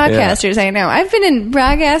like broadcasters I know. I've been in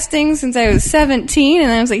broadcasting since I was 17,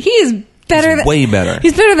 and I was like, he is better. Way better.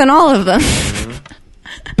 He's better than all of them.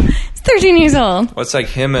 13 years old. Well, it's like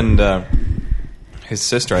him and his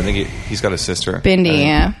sister. I think he's got a sister. Bindi,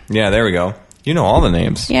 yeah. Yeah, there we go. You know all the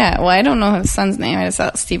names. Yeah, well, I don't know his son's name. I just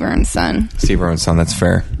saw Steve Irwin's son. Steve Irwin's son, that's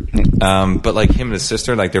fair. But like him and his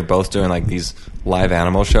sister, like they're both doing like these live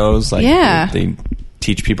animal shows. Like they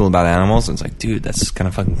teach people about animals. And it's like, dude, that's kind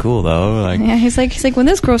of fucking cool though. Like, yeah, he's like when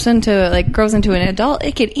this grows into an adult,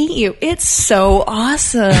 it can eat you. It's so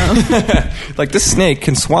awesome. Like this snake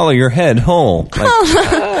can swallow your head whole.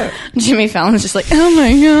 Like, Jimmy Fallon's just like, oh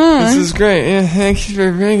my god, this is great. Yeah, thanks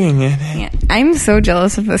for bringing it. Yeah, I'm so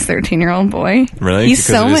jealous of this 13-year-old boy. Really? He's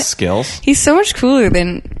because of his skills? He's so much cooler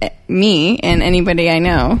than me and anybody I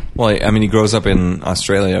know. Well, I mean, he grows up in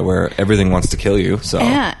Australia where everything wants to kill you. So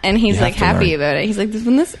yeah, and he's like happy about it. He's like,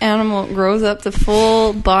 when this animal grows up to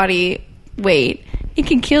full body weight, it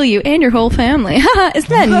can kill you and your whole family. Isn't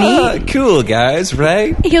that neat? Cool, guys,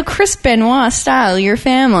 right? He'll Chris Benoit style your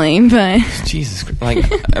family, but Jesus,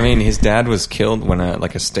 I mean, his dad was killed when a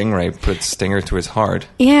stingray put a stinger to his heart.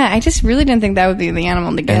 Yeah, I just really didn't think that would be the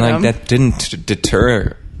animal to get him. And that didn't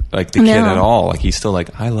deter the kid at all. Like, he's still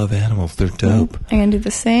like, I love animals, they're dope. I'm gonna do the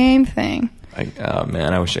same thing. Like, oh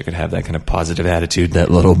man, I wish I could have that kind of positive attitude. That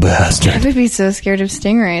little bastard. I would be so scared of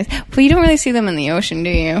stingrays. But you don't really see them in the ocean, do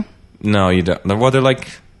you? No, you don't. Well, they're like,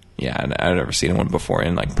 yeah, I've never seen one before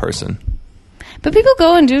in like person. But people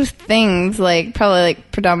go and do things like, probably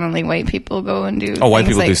like predominantly white people go and do. Oh, white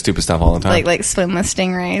people do stupid stuff all the time. Like swim with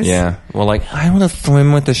stingrays. Yeah. Well, like, I want to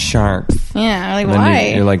swim with the sharks. Yeah, like, and why?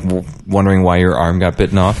 You're like wondering why your arm got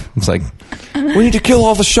bitten off. It's like, we need to kill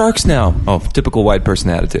all the sharks now. Oh, typical white person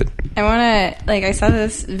attitude. I want to, I saw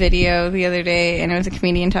this video the other day, and it was a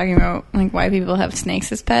comedian talking about like why people have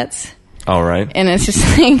snakes as pets. All right. And it's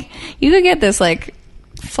just like, you could get this like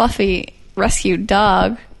fluffy rescued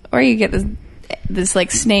dog, or you get this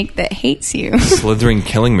like snake that hates you. Slithering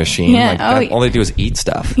killing machine. Yeah. Like all they do is eat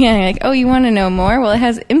stuff. Yeah. You're like, oh, you want to know more? Well, it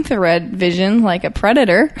has infrared vision like a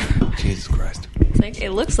predator. Jesus Christ. It's like,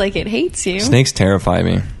 it looks like it hates you. Snakes terrify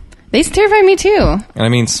me. They terrify me too. And I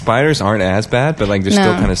mean, spiders aren't as bad, but like they're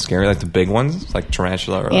still kind of scary. Like the big ones, like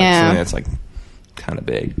tarantula or like something that's like kind of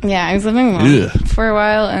big. Yeah, I was living alone for a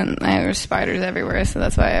while, and there were spiders everywhere, so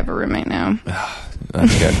that's why I have a roommate now.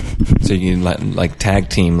 That's good. So you can like tag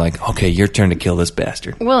team, like, okay, your turn to kill this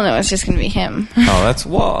bastard. Well, no, it's just going to be him. Oh, that's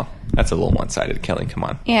a little one-sided killing. Come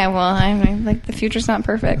on. Yeah, well, I'm like, the future's not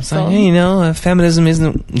perfect. So. Like, hey, feminism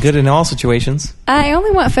isn't good in all situations. I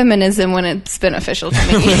only want feminism when it's beneficial to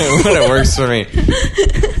me. When it works for me.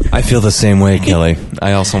 I feel the same way, Kelly.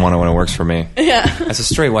 I also want it when it works for me. Yeah. As a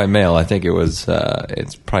straight white male, I think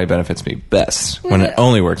it probably benefits me best when it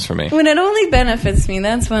only works for me. When it only benefits me,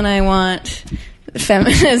 that's when I want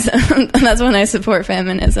feminism. That's when I support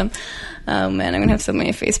feminism. Oh man, I'm gonna have so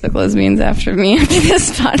many Facebook lesbians after me after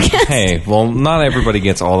this podcast. Hey, well, not everybody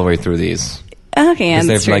gets all the way through these. Okay, and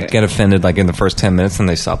they like get offended like in the first 10 minutes and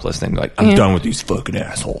they stop listening. They're like, I'm done with these fucking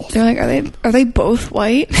assholes. They're like, are they both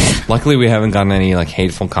white? Luckily, we haven't gotten any like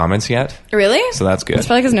hateful comments yet. Really? So that's good. It's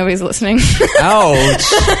probably because nobody's listening. Ouch!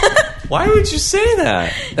 Why would you say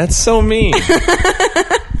that? That's so mean.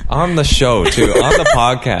 On the show too, on the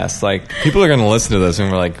podcast, like people are gonna listen to this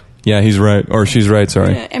and we're like, yeah, he's right, or she's right,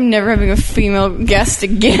 sorry. I'm never having a female guest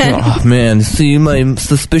again. Oh, man. See, my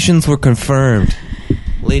suspicions were confirmed.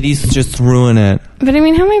 Ladies, just ruin it. But, I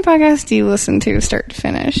mean, how many podcasts do you listen to start to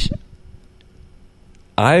finish?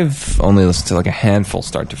 I've only listened to, like, a handful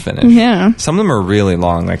start to finish. Yeah. Some of them are really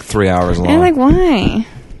long, like 3 hours long. And, like, why?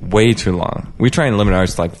 Way too long. We try and limit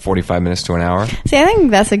ours to, like, 45 minutes to an hour. See, I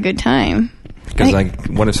think that's a good time. Because, like,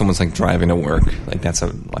 what if someone's, like, driving to work? Like, that's,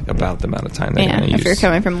 about the amount of time they're going to use. If you're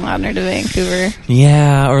coming from Ladner to Vancouver.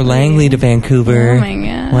 Yeah, or Langley to Vancouver. Oh, my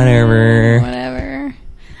God. Whatever.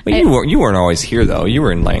 Well, you weren't always here, though. You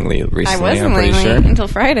were in Langley recently, I was I'm in pretty Langley sure. until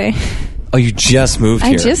Friday. Oh, you just moved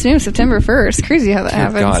here? I just moved September 1st. Crazy how that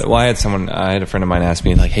happens. God. Well, I had a friend of mine ask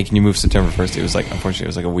me, like, hey, can you move September 1st? It was, like, unfortunately, it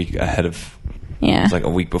was, like, a week ahead of... Yeah. It was like a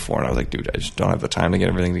week before, and I was like, dude, I just don't have the time to get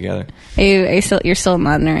everything together. You're still in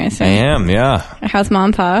Ladner, I say. I am, yeah. How's Mom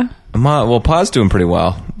and Pa? Well, Pa's doing pretty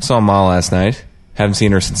well. Saw Ma last night. Haven't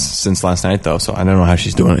seen her since last night, though, so I don't know how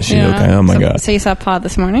she's doing. Is she okay? Oh, my God. So you saw Pa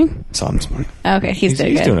this morning? Saw him this morning. Okay, he's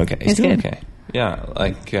doing okay. He's doing okay. Yeah,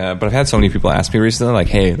 like, but I've had so many people ask me recently, like,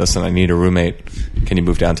 hey, listen, I need a roommate. Can you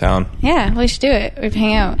move downtown? Yeah, we should do it. We'd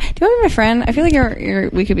hang out. Do you want to be my friend? I feel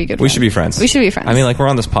like we could be good friends. We should be friends. We should be friends. I mean, like, we're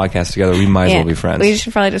on this podcast together. We might as well be friends. We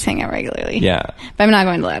should probably just hang out regularly. Yeah. But I'm not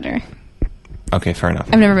going to Ladner. Okay, fair enough.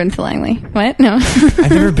 I've never been to Langley. What? No. I've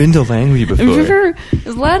never been to Langley before.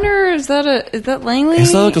 Is Ladner, is that Langley?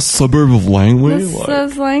 Is that like a suburb of Langley?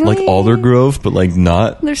 That's Langley? Like Aldergrove, but like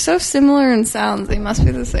not? They're so similar in sounds. They must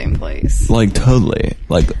be the same place. Like totally.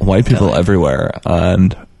 Like white people everywhere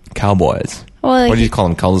and cowboys. Well, like, what do you call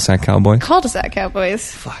them? Cul-de-sac cowboys? Cul-de-sac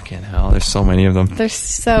cowboys. Fucking hell. There's so many of them. They're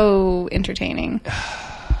so entertaining.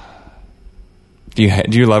 Do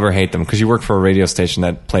you love or hate them? Because you work for a radio station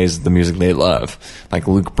that plays the music they love, like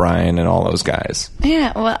Luke Bryan and all those guys.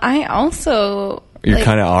 Yeah, well, I also... You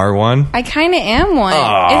kind of are one? I kind of am one.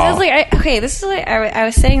 Oh. It's like, this is what I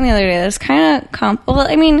was saying the other day. There's kind of... well,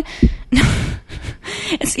 I mean...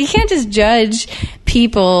 you can't just judge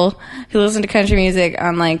people who listen to country music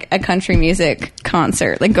on, like, a country music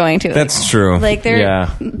concert, like, going to... That's true. Like, they're...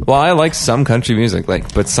 Yeah. Well, I like some country music,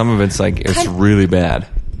 like, but some of it's, like, it's really bad.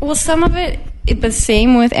 Well, some of it, but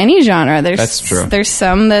same with any genre. That's true. There's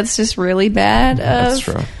some that's just really bad. That's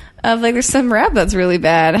true. There's some rap that's really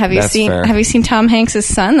bad. Have you fair. Have you seen Tom Hanks'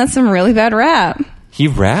 son? That's some really bad rap. He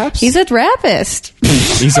raps? He's a rapist.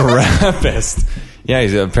 He's a rapist. Yeah,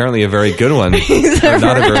 he's apparently a very good one.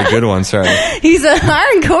 Not a very good one, sorry. He's a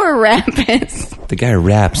hardcore rapist. The guy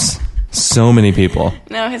raps so many people.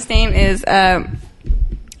 No, his name is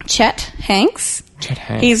Chet Hanks. Chet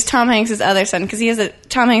Hanks. He's Tom Hanks' other son because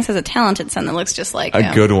Tom Hanks has a talented son that looks just like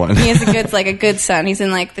him. A good one. He has a good son. He's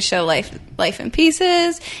in the show Life in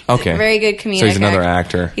Pieces. He's okay. A very good comedic. So he's another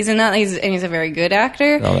actor. He's a very good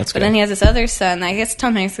actor. Oh, that's good. But then he has this other son. I guess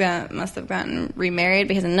Tom Hanks must have gotten remarried,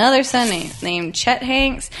 but he has another son named Chet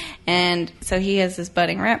Hanks, and so he has this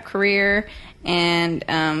budding rap career. And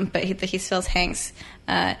but he spells Hanks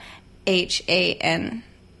Hanx.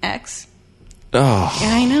 Oh.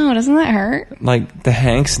 Yeah, I know. Doesn't that hurt? Like, the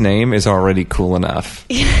Hanks name is already cool enough.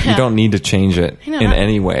 Yeah. You don't need to change it in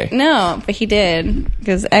any way. No, but he did,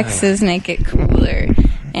 because X's make it cooler.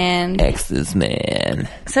 And X's, man.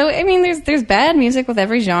 So, I mean, there's bad music with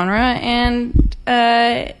every genre, and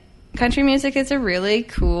country music is a very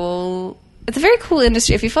cool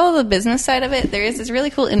industry. If you follow the business side of it, there is this really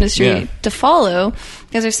cool industry to follow,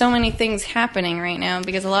 because there's so many things happening right now,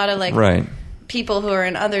 because a lot of, right. people who are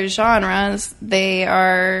in other genres,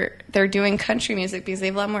 they're doing country music because they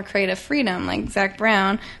have a lot more creative freedom. Like Zac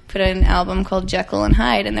Brown put out an album called Jekyll and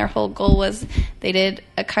Hyde, and their whole goal was they did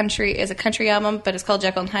a country album, but it's called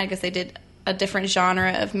Jekyll and Hyde because they did a different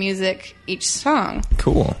genre of music each song.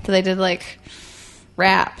 Cool. So they did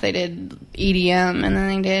rap, they did EDM, and then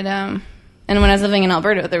they did. And when I was living in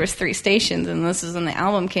Alberta, there was 3 stations, and this is when the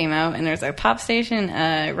album came out. And there's a pop station,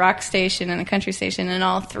 a rock station, and a country station, and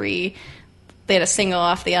all 3. They had a single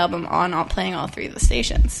off the album playing all 3 of the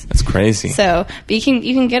stations. That's crazy. So, but you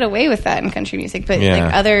can get away with that in country music, but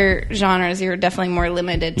other genres, you're definitely more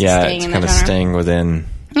limited to staying in the genre. Yeah, it's kind of staying within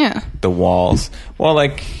the walls. Well,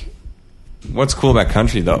 what's cool about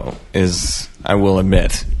country though is, I will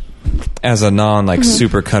admit, as a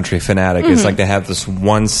super country fanatic, it's they have this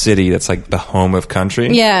one city that's the home of country.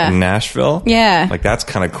 Yeah. In Nashville. Yeah. That's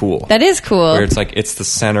kind of cool. That is cool. Where it's the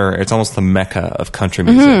center, it's almost the mecca of country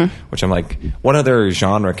music, which I'm what other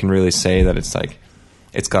genre can really say that it's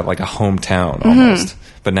got a hometown almost.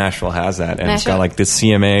 But Nashville has that, and it's got the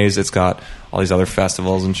CMAs, it's got all these other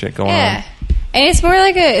festivals and shit going on. And it's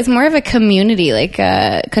more of a community.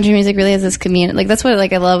 Country music really has this community. That's what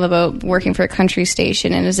I love about working for a country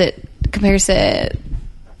station. And it compares to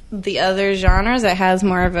the other genres, it has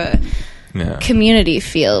more of a community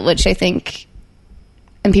feel, which I think,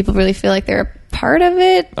 and people really feel like they're a part of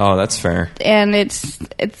it. Oh, that's fair. And it's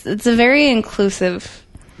a very inclusive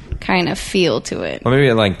kind of feel to it. Well,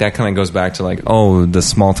 maybe that kind of goes back to the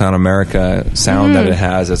small town America sound that it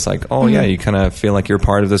has. It's yeah, you kind of feel like you're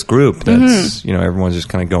part of this group that's everyone's just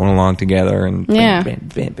kind of going along together and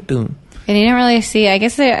boom. And you don't really see. I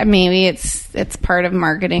guess maybe it's part of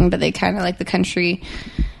marketing, but they kind of the country.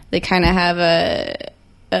 They kind of have a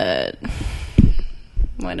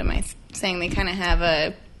what am I saying? They kind of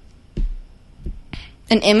have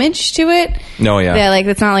an image to it. No, yeah. Yeah,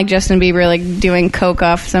 it's not like Justin Bieber doing coke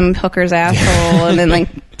off some hooker's asshole, and then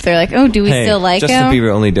they're oh, do we still like Justin him? Justin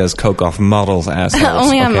Bieber only does coke off models' assholes.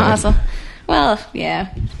 Only on muscle. Well,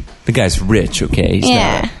 yeah. The guy's rich, okay?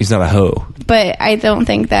 He's not a hoe. But I don't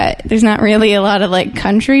think that there's not really a lot of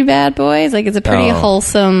country bad boys. It's a pretty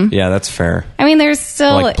wholesome. Yeah, that's fair. I mean, there's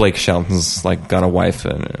still Blake Shelton's got a wife,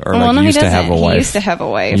 no, he used to have a wife. He used to have a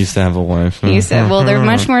wife. Well, they're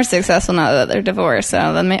much more successful now that they're divorced. So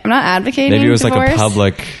I'm not advocating. Maybe it was divorce. a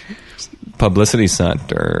public publicity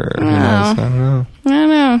stunt, or who knows? I don't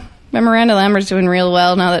know. But Miranda Lambert's doing real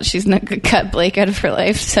well now that she's cut Blake out of her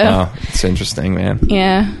life. So it's interesting, man.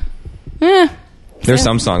 Yeah. There's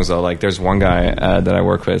some songs though. There's one guy that I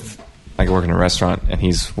work with. I work in a restaurant, and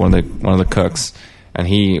he's one of the cooks. And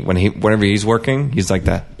whenever he's working, he's like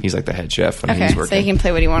the head chef when he's working. So he can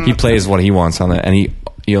play what he wants. He plays what he wants on it, and he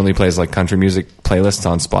only plays country music playlists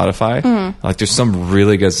on Spotify. There's some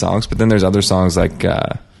really good songs, but then there's other songs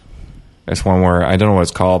there's one where I don't know what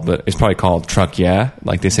it's called, but it's probably called Truck Yeah.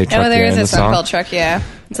 They say Truck Yeah in the song. There is a song called Truck Yeah.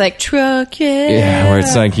 It's Truck Yeah. Yeah, where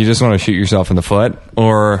it's you just want to shoot yourself in the foot.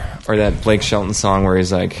 Or that Blake Shelton song where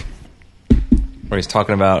he's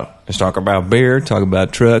talking about beer, talking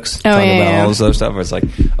about trucks, talking about all this other stuff. Where it's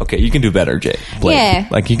okay, you can do better, Blake.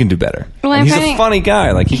 Yeah. You can do better. Well, and he's a funny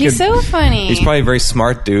guy. He's so funny. He's probably a very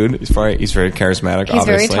smart dude. He's very charismatic, he's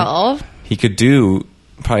obviously. Very tall. He could do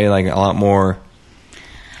probably a lot more,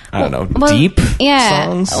 I don't know, deep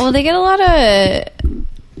songs. Well, they get a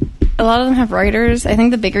a lot of them have writers. I think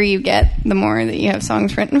the bigger you get, the more that you have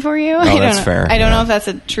songs written for you. Oh, that's fair. I don't know if that's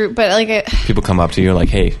a true, but like people come up to you like,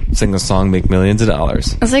 "Hey, sing a song, make millions of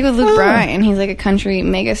dollars." It's like with Luke Bryan. He's like a country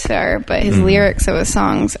megastar, but his lyrics of his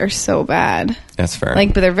songs are so bad. That's fair.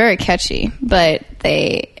 Like, but they're very catchy. But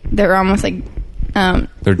they're almost like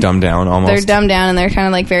they're dumbed down. Almost they're dumbed down, and they're kind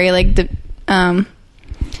of like very like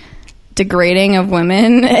degrading of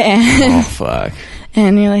women. Oh fuck.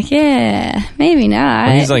 And you're like, yeah, maybe not.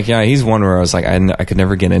 Well, he's like, yeah, he's one where I was like, I could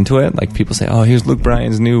never get into it. Like, people say, oh, here's Luke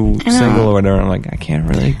Bryan's new single or whatever. I'm like, I can't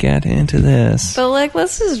really get into this. But, like,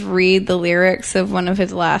 let's just read the lyrics of one of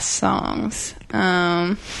his last songs.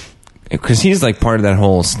 Because he's, like, part of that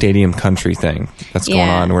whole stadium country thing that's going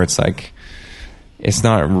on where it's like, it's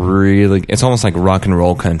not really, it's almost like rock and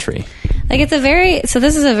roll country. Like, so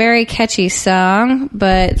this is a very catchy song,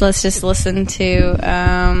 but let's just listen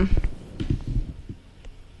to,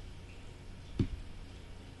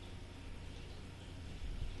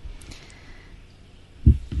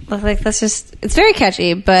 it's very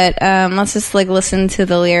catchy, but let's just like listen to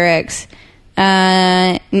the lyrics.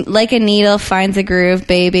 Like a needle finds a groove,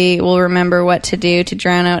 baby, we'll remember what to do to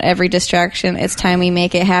drown out every distraction. It's time we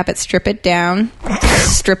make it happen. Strip it down.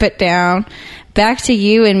 Strip it down. Back to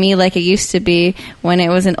you and me like it used to be when it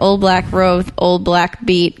was an old black road, old black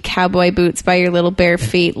beat, cowboy boots by your little bare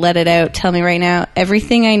feet. Let it out. Tell me right now.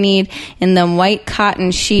 Everything I need in them white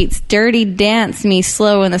cotton sheets. Dirty dance me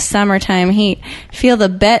slow in the summertime heat. Feel the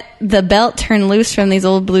belt turn loose from these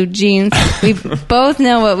old blue jeans. We both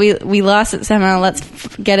know what we lost it somehow.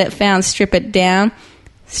 Let's get it found. Strip it down.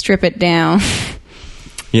 Strip it down.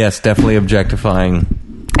 Yes, definitely objectifying.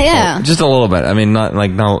 Yeah, just a little bit. I mean, not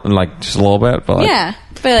just a little bit, but yeah,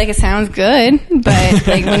 but like it sounds good. But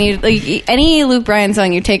like when you like any Luke Bryan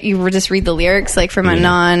song, you just read the lyrics like from a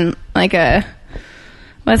non like a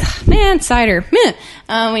cider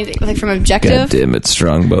like from objective. God damn it,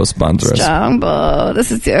 Strongbow sponsor us. Strongbow, this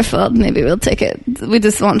is your fault. Maybe we'll take it. We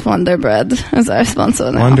just want Wonder Bread as our sponsor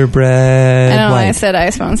now. Wonder Bread. I don't know why I said I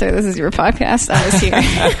sponsor. This is your podcast. I was here.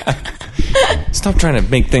 Stop trying to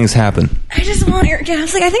make things happen. I just want your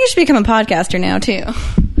gas. Like, I think I should become a podcaster now too.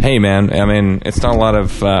 Hey man, I mean, it's not a lot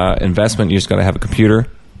of investment. You just got to have a computer.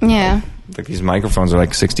 Yeah. Like these microphones are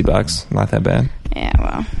like $60. Not that bad. Yeah,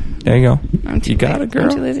 well. There you go. You got it, girl.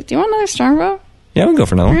 I'm too lazy. Do you want another Strongbow? Yeah, we'll go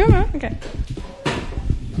for another one. Okay.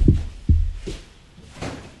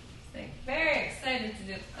 Very excited to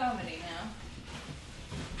do comedy now.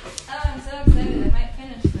 Oh, I'm so excited. I might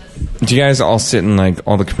finish this. Do you guys all sit in like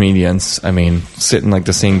all the comedians? Sit in like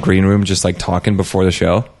the same green room, just like talking before the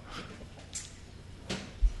show?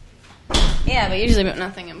 Yeah, but usually about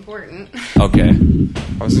nothing important. Okay.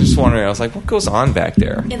 I was just wondering. I was like, what goes on back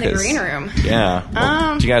there? In the green room. Yeah.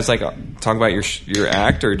 Well, do you guys like talk about your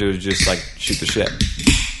act, or do you just like shoot the shit?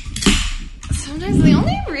 Sometimes the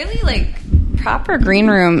only really like proper green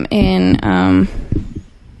room in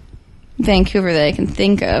Vancouver that I can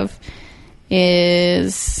think of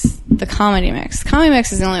is the Comedy Mix. Comedy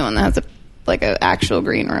Mix is the only one that has an actual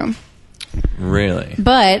green room. Really?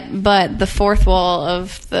 But the fourth wall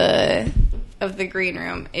of the green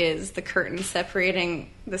room is the curtain separating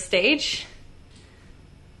the stage.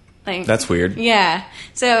 Like, that's weird. Yeah.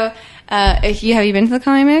 So, have you been to the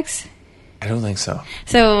Comedy Mix? I don't think so.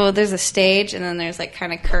 So there's a stage, and then there's like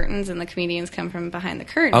kind of curtains, and the comedians come from behind the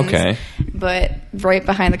curtains. Okay. But right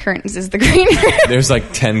behind the curtains is the green room. There's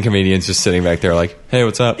like 10 comedians just sitting back there, like, "Hey,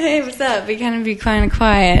 what's up? Hey, what's up?" Be kind of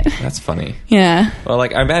quiet. That's funny. Yeah. Well,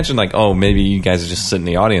 like I imagine, like, oh, maybe you guys just sit in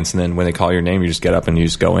the audience, and then when they call your name, you just get up and you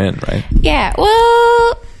just go in, right? Yeah.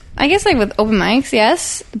 Well, I guess like with open mics,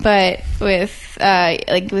 yes, but with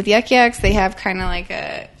with Yuck Yucks, they have kind of like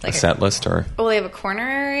a set list, or they have a corner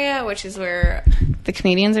area, which is where the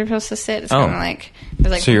comedians are supposed to sit. It's kind of like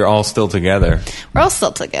so you're all still together. We're all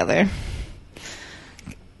still together.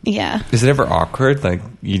 Yeah. Is it ever awkward? Like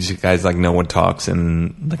you guys like no one talks,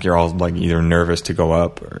 and like you're all like either nervous to go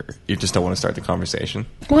up, or you just don't want to start the conversation?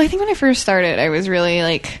 Well, I think when I first started, I was really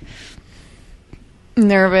like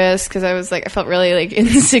nervous because I felt really like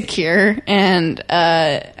insecure, and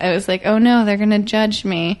I was like, oh no, they're gonna judge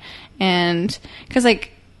me, and because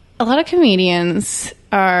like a lot of comedians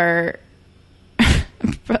are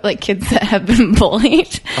like kids that have been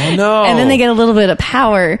bullied. Oh no. And then they get a little bit of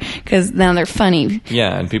power because now they're funny.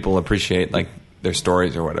 Yeah, and people appreciate like their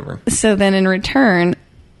stories or whatever. So then in return,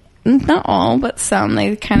 not all, but some,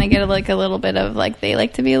 they kind of get like a little bit of like, they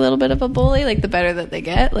like to be a little bit of a bully, like the better that they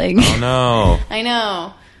get. Like, oh no. I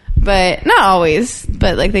know. But not always,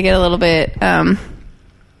 but like they get a little bit,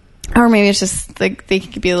 or maybe it's just like they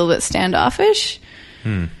could be a little bit standoffish.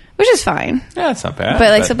 Which which is fine. Yeah, it's not bad.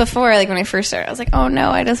 But like, so before, like when I first started, I was like, oh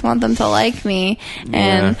no, I just want them to like me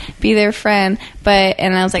and be their friend.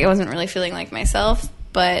 And I was like, I wasn't really feeling like myself.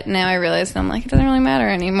 But now I realize I'm like, it doesn't really matter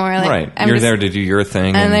anymore. Like, right. You're there to do your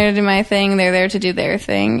thing. I'm there to do my thing. They're there to do their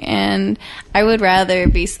thing. And I would rather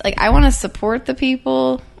be, like, I want to support the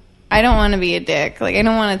people. I don't want to be a dick. Like, I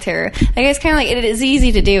don't want to tear. Like, it's kind of like, it is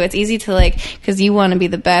easy to do. It's easy to, like, because you want to be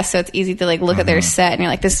the best, so it's easy to, like, look at their set and you're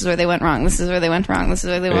like, this is where they went wrong. This is where they went wrong. This is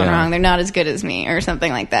where they went wrong. They're not as good as me, or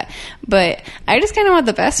something like that. But I just kind of want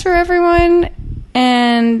the best for everyone.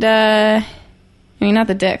 And, I mean, not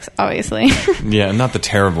the dicks, obviously. Yeah, not the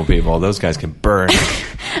terrible people. Those guys can burn.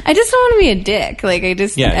 I just don't want to be a dick. Like,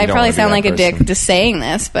 I probably sound like a dick just saying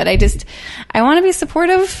this, but I want to be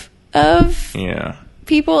supportive of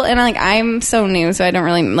people. And, like, I'm so new, so I don't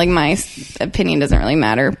really, like, my opinion doesn't really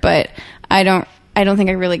matter. But I don't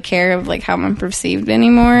think I really care of, like, how I'm perceived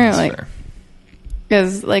anymore. That's like, fair.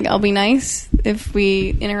 Because, like, I'll be nice if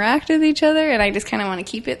we interact with each other, and I just kind of want to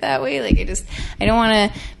keep it that way. Like, I don't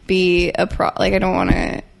want to be I don't want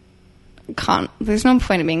to there's no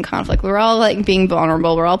point in being conflict. We're all, like, being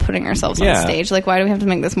vulnerable. We're all putting ourselves on stage. Like, why do we have to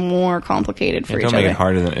make this more complicated for each other? Don't make it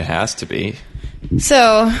harder than it has to be.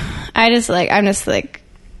 So, I'm just, like,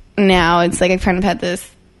 now it's like I've kind of had this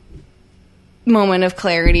moment of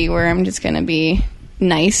clarity where I'm just going to be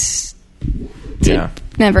nice to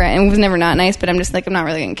it was never not nice, but I'm just like, I'm not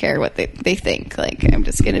really gonna care what they think. Like, I'm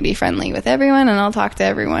just gonna be friendly with everyone, and I'll talk to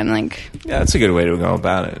everyone. Like, yeah, that's a good way to go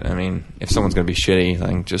about it. I mean, if someone's gonna be shitty,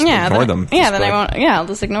 like, just ignore them. Yeah, then I won't. Yeah, I'll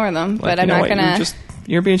just ignore them. Like, but I'm not gonna.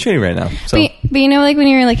 You're being shitty right now. So. But you know, like, when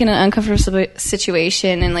you're, like, in an uncomfortable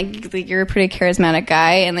situation, and like you're a pretty charismatic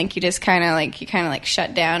guy, and like you just kind of like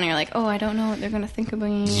shut down, and you're like, oh, I don't know what they're gonna think about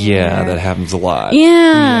me. Yeah, that happens a lot.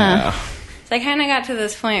 Yeah. I kind of got to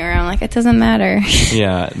this point where I'm like, it doesn't matter.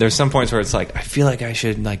 Yeah, there's some points where it's like, I feel like I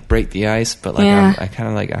should, like, break the ice, but, like, I kind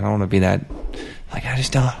of, like, I don't want to be that, like, I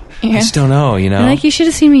just don't know, you know? And, like, you should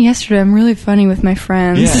have seen me yesterday. I'm really funny with my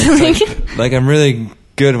friends. Yeah, like, I'm really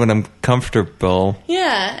good when I'm comfortable.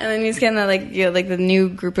 Yeah, and then you just get in that, like, like, the new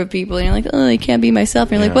group of people, and you're like, oh, I can't be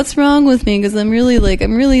myself. And you're like, what's wrong with me? Because I'm really, like,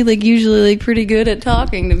 usually, like, pretty good at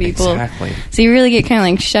talking to people. Exactly. So you really get kind of,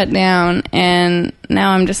 like, shut down, and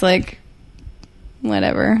now I'm just, like,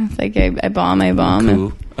 whatever. It's like, I bomb.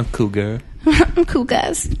 I'm cool, girl. I'm cool,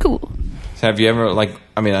 guys. Cool. So have you ever, like,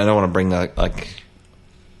 I mean, I don't want to bring that, like,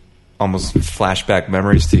 almost flashback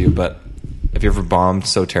memories to you, but have you ever bombed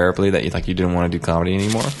so terribly that you didn't want to do comedy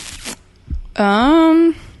anymore?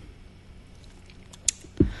 I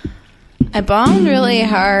bombed really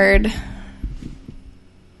hard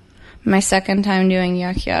my second time doing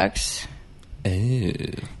Yuck Yucks.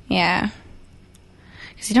 Ew. Yeah.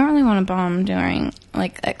 Because you don't really want to bomb during,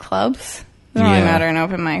 like, at clubs. It doesn't really matter in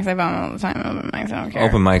open mics. I bomb all the time in open mics. I don't care.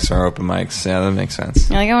 Open mics are open mics. Yeah, that makes sense.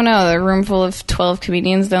 You're like, oh no, the room full of 12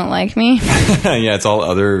 comedians don't like me. Yeah, it's all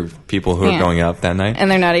other people who are going up that night.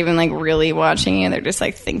 And they're not even, like, really watching you. They're just,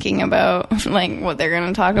 like, thinking about, like, what they're going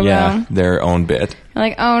to talk about. Yeah, their own bit. You're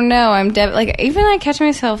like, oh no, I'm like, even I catch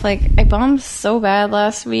myself, like, I bombed so bad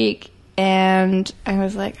last week, and I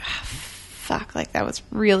was like, fuck, like, that was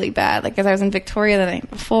really bad. Like, because I was in Victoria the night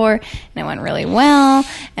before, and it went really well.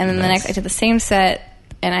 And then the next, I did the same set,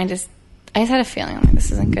 and I just had a feeling, I'm like,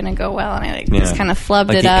 this isn't going to go well. And I, like, just kind of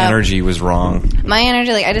flubbed it up. The energy was wrong. My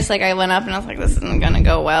energy, like, I went up, and I was like, this isn't going to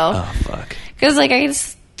go well. Oh, fuck. Because, like,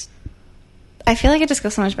 I feel like it just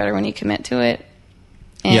goes so much better when you commit to it.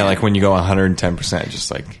 And yeah, like when you go 110%,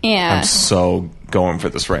 just like, I'm so going for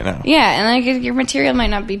this right now. Yeah, and like your material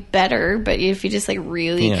might not be better, but if you just like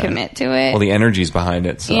really commit to it. Well, the energy's behind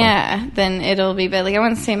it, so. Yeah, then it'll be better. Like, I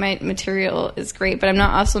wouldn't say my material is great, but I'm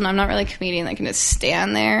not really a comedian that can just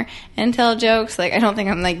stand there and tell jokes. Like, I don't think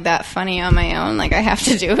I'm like that funny on my own. Like, I have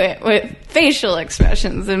to do it with facial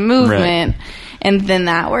expressions and movement. Right. And then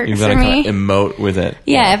that works for me. You've got to kind of emote with it.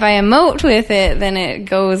 Yeah, if I emote with it, then it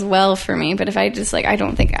goes well for me. But if I just, like, I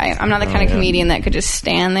don't think I'm not the kind of comedian that could just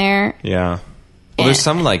stand there. Yeah. Well, there's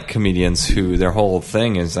some, like, comedians who their whole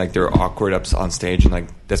thing is, like, they're awkward up on stage, and, like,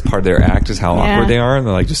 that's part of their act is how awkward they are. And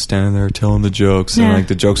they're, like, just standing there telling the jokes, and, like,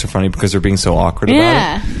 the jokes are funny because they're being so awkward about it.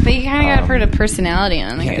 Yeah, but you kind of got to put a personality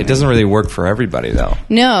on it. It doesn't really work for everybody, though.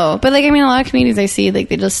 No, but, like, I mean, a lot of comedians I see, like,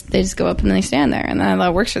 they just go up and they stand there, and then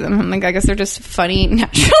that works for them. I'm like, I guess they're just funny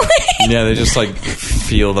naturally. Yeah, they just, like,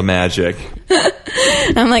 feel the magic.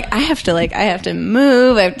 I'm like, I have to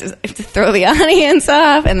move, I have to throw the audience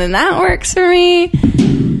off, and then that works for me.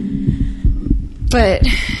 But,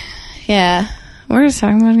 yeah. What are we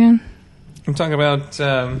talking about again? I'm talking about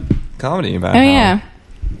comedy. About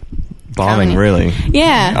bombing, really.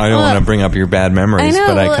 Yeah. I don't want to bring up your bad memories,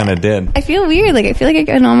 but I kind of did. I feel weird. Like, I feel like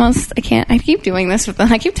I can't, I keep doing this with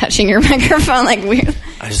them. I keep touching your microphone like weird.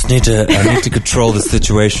 I need to control the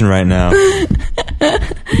situation right now.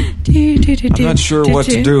 I'm not sure what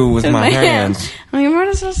to do with my hands. I'm like,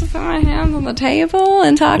 I'm supposed to put my hands on the table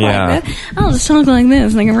and talk like this? I'll just talk like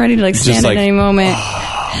this. Like, I'm ready to stand at any moment.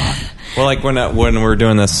 Well, like when we're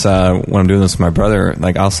doing this, when I'm doing this with my brother,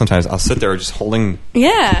 like I'll sit there just holding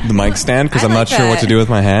the mic stand because I'm not sure what to do with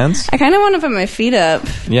my hands. I kind of want to put my feet up.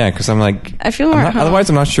 Yeah, because I'm like, I feel more otherwise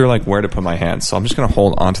I'm not sure like where to put my hands, so I'm just gonna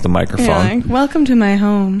hold onto the microphone. Yeah, like, welcome to my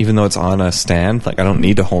home. Even though it's on a stand, like I don't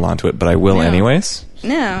need to hold onto it, but I will anyways.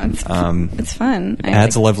 No, it's fun. It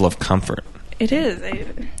adds a level of comfort. It is.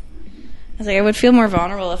 I was like, I would feel more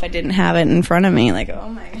vulnerable if I didn't have it in front of me. Like, oh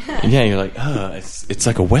my god. Yeah, you're like, it's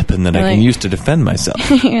like a weapon that I can use to defend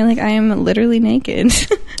myself. You're like, I am literally naked.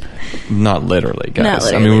 Not literally, guys. Not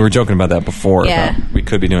literally. I mean, we were joking about that before. Yeah. We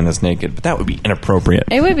could be doing this naked, but that would be inappropriate.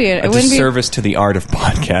 It would be. It wouldn't be a disservice to the art of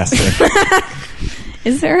podcasting.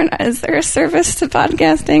 Is there a service to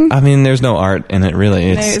podcasting? I mean, there's no art in it, really.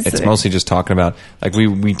 It's mostly just talking about, like,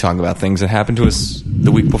 we talk about things that happened to us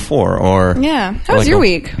the week before, or yeah. How was your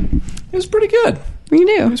week? It was pretty good. What do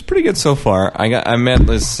you do? It was pretty good so far. I met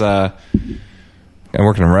this. I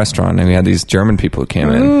work in a restaurant, and we had these German people who came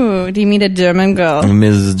in. Ooh, do you meet a German girl?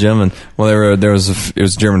 Mrs. German. Well, it was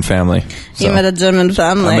a German family. So. You met a German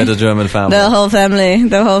family. I met a German family. The whole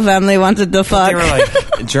family wanted to fuck. They were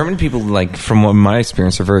like German people. Like from what my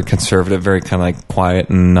experience, are very conservative, very kind of like quiet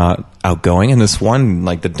and not outgoing. And this one,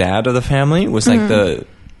 like the dad of the family, was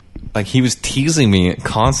like he was teasing me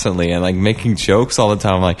constantly and like making jokes all the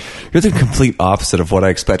time. I'm like, you're the complete opposite of what I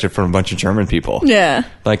expected from a bunch of German people. Yeah.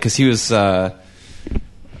 Like, because he was.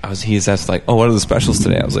 He's asked like, oh, what are the specials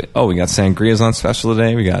today? I was like, oh, we got sangrias on special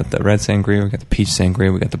today. We got the red sangria, we got the peach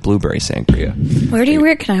sangria, we got the blueberry sangria. Where do you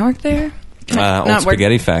work? Can I work there? Old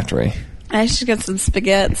Spaghetti Factory. I should get some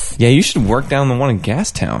spaghettis. Yeah, you should work down the one in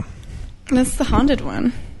Gastown. That's the haunted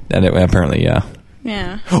one. Apparently, yeah.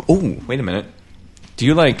 Yeah. Oh, wait a minute. Do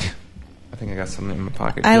you like? I think I got something in my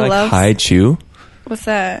pocket. Do you like Hai Chew? What's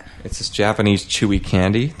that? It's this Japanese chewy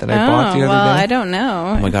candy that I bought the other day. I don't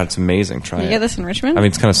know. Oh my god, it's amazing. Try it. You get this in Richmond? I mean,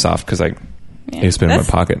 it's kind of soft because it's been in my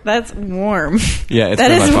pocket. That's warm. Yeah, it's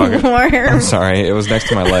been in my pocket. Warm. I'm sorry, it was next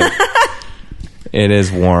to my leg. It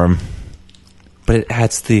is warm, but it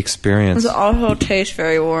adds to the experience. It also tastes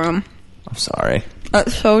very warm. I'm sorry.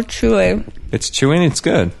 It's so chewy. It's chewy and it's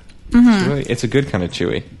good. Mm-hmm. It's a good kind of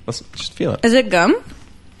chewy. Let's just feel it. Is it gum?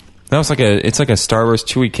 No, it's like a Starburst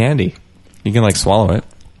chewy candy. You can like swallow it.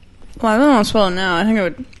 Well, I don't want to swallow now. I think I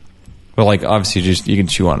would. Well, like obviously, you can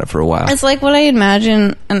chew on it for a while. It's like what I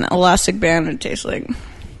imagine an elastic band would taste like.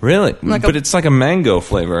 Really? But it's like a mango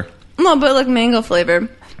flavor. No, but like mango flavor.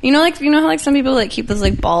 You know how like some people like keep those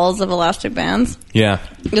like balls of elastic bands. Yeah.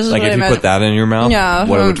 Like if you put that in your mouth,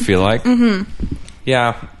 what it would feel like. Mm-hmm.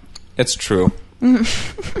 Yeah, it's true.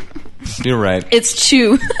 Mm-hmm. You're right. It's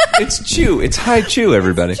chew. It's chew. It's Hai Chew,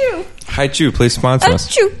 everybody. It's chew. Hai Chew, please sponsor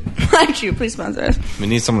us. Hai Chew, please sponsor us. We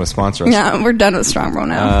need someone to sponsor us. Yeah, we're done with Strongbow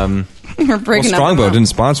now. We're breaking up. Strongbow didn't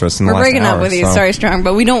sponsor us in the last hour. We're breaking up with you. Sorry,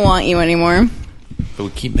 Strongbow. We don't want you anymore. But we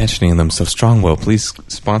keep mentioning them, so Strongbow, please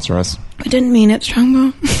sponsor us. I didn't mean it,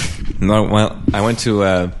 Strongbow. No, well, I went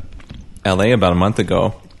to L.A. about a month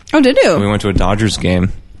ago. Oh, did you? We went to a Dodgers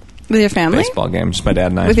game. With your family? Baseball game, just my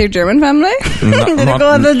dad and I. With your German family? Did you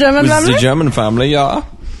go with the German family? With the German family, yeah.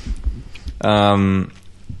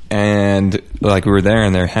 And like we were there,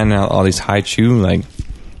 and they're handing out all these Hai Chew like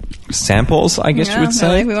samples, I guess you would say.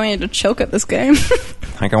 Like we want you to choke at this game.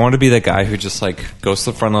 Like I want to be that guy who just like goes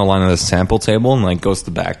to the front of the line of the sample table and like goes to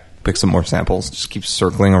the back, picks some more samples, just keeps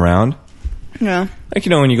circling around. Yeah. Like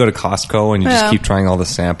when you go to Costco and you just keep trying all the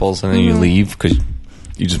samples and then you leave because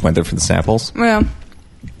you just went there for the samples. Yeah.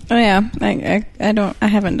 Oh yeah, I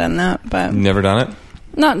haven't done that, but never done it.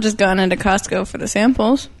 Not just gone into Costco for the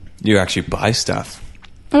samples. You actually buy stuff.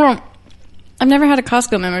 Well, I've never had a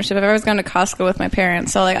Costco membership. I've always gone to Costco with my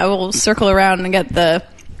parents, so like I will circle around and get the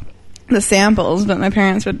samples. But my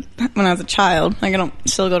parents would, when I was a child, like I don't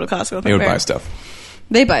still go to Costco with my parents. They would buy stuff.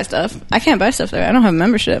 They buy stuff. I can't buy stuff there. I don't have a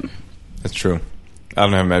membership. That's true. I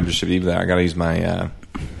don't have a membership either. I gotta use my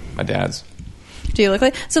my dad's. Do you look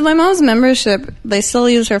like... So my mom's membership, they still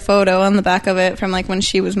use her photo on the back of it from like when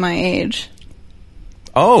she was my age.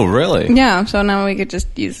 Oh, really? Yeah, so now we could just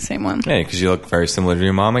use the same one. Yeah, because you look very similar to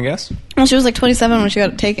your mom, I guess. Well, she was like 27 when she got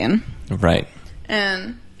it taken. Right.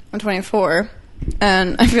 And I'm 24,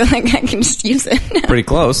 and I feel like I can just use it now. Pretty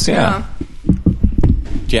close, yeah.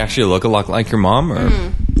 Do you actually look a lot like your mom,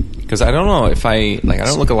 or... Because I don't know if I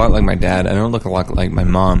don't look a lot like my dad. I don't look a lot like my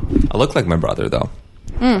mom. I look like my brother, though.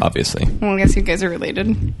 Obviously. Well, I guess you guys are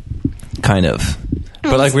related. Kind of.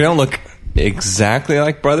 But, like, we don't look exactly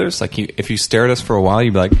like brothers. Like, if you stare at us for a while,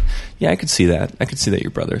 you'd be like, yeah, I could see that. I could see that you're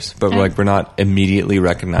brothers. But, like, we're not immediately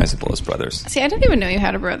recognizable as brothers. See, I didn't even know you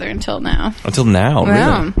had a brother until now. Until now?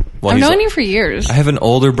 Wow. Really? Well, I've known you for years. I have an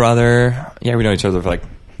older brother. Yeah, we know each other for, like,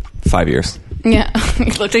 5 years. Yeah.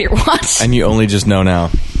 You looked at your watch. And you only just know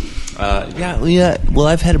now. Yeah. Well,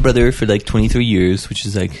 I've had a brother for like 23 years, which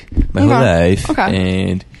is like my whole life. Okay.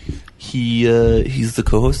 And he's the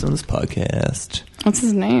co-host on this podcast. What's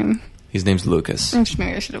his name? His name's Lucas.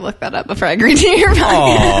 Maybe I should have looked that up before I agreed to your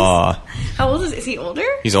podcast. How old is he? Older?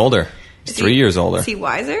 He's older. He's 3 years older. Is he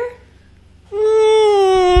wiser?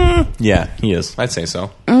 Yeah, he is. I'd say so.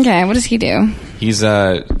 Okay, what does he do? He's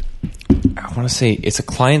I want to say it's a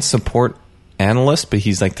client support analyst, but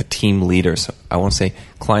he's like the team leader. So I won't say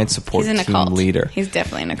client support team leader. He's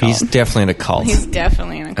definitely in a cult. He's definitely in a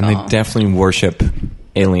cult. And they definitely worship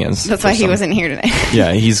aliens. That's why he wasn't here today.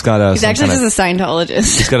 Yeah, he's got a... He's actually just a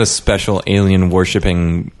Scientologist. He's got a special alien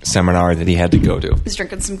worshipping seminar that he had to go to. He's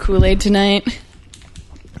drinking some Kool-Aid tonight.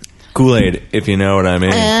 Kool-Aid, if you know what I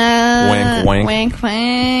mean. Wank, wank. Wank,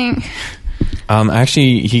 wank.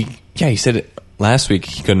 Actually, he said last week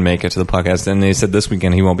he couldn't make it to the podcast, and they said this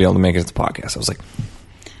weekend he won't be able to make it to the podcast. I was like,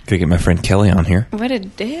 gotta get my friend Kelly on here. What a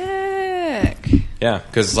dick. Yeah,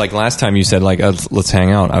 because like last time you said like let's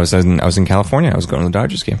hang out. I was in California. I was going to the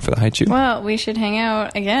Dodgers game for the Haichu. Well, we should hang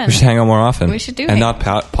out again. We should hang out more often. We should do and not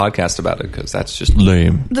podcast about it because that's just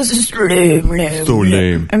lame. This is lame. So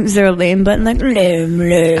lame. Is there a lame button like lame?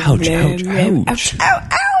 Ouch! Ouch! Ouch! Ow!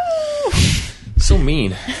 Ow! So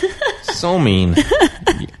mean. So mean.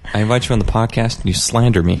 I invite you on the podcast and you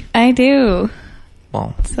slander me. I do.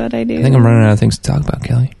 Well, that's what I do. I think I'm running out of things to talk about,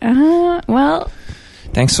 Kelly. Well.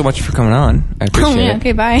 Thanks so much for coming on. I appreciate it.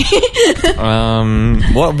 Okay, bye.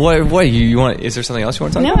 What you want? Is there something else you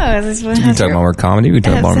want to talk about? No, we can talk about more comedy. We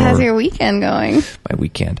can talk about more. How's your weekend going? My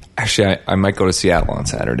weekend. Actually, I might go to Seattle on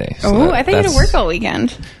Saturday. So I thought you had to work all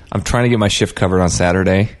weekend. I'm trying to get my shift covered on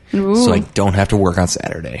Saturday, so I don't have to work on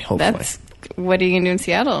Saturday. Hopefully. What are you gonna do in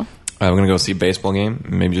Seattle? I'm gonna go see a baseball game.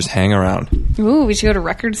 And maybe just hang around. Ooh, we should go to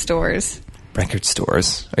record stores. Record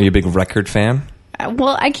stores. Are you a big record fan?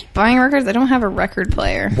 Well, I keep buying records. I don't have a record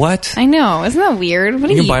player. What? I know. Isn't that weird?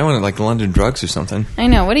 You can buy one at like London Drugs or something. I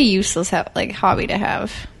know. What a useless hobby to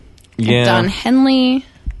have. Yeah. Don Henley.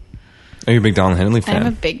 Are you a big Don Henley fan? I'm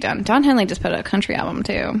a big Don Henley just put out a country album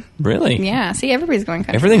too. Really? Yeah. See, everybody's going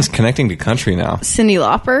country. Everything's connecting to country now. Cyndi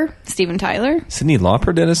Lauper, Steven Tyler. Cyndi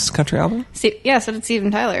Lauper did his country album? Yeah, so did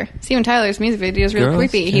Steven Tyler. Steven Tyler's music video is really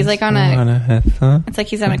creepy. He's like on a... It's like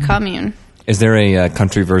he's on a commune. Is there a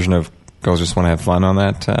country version of Girls Just Want to Have Fun on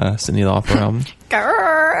that Cyndi Lauper album?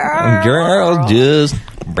 Girl just...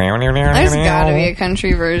 There's got to be a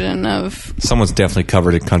country version of... Someone's definitely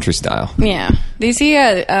covered it country style. Yeah. Do you see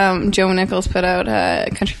Joe Nichols put out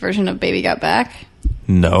a country version of Baby Got Back?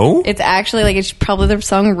 No. It's actually like it's probably the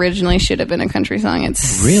song originally should have been a country song.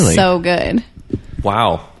 It's really so good.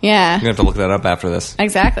 Wow. Yeah. You're going to have to look that up after this.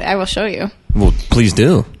 Exactly. I will show you. Well, please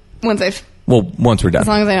do. Once we're done. As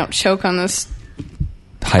long as I don't choke on this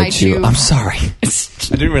Haichu. I'm sorry.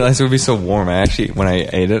 I didn't realize it would be so warm. When I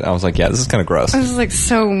ate it, I was like, yeah, this is kind of gross. It was like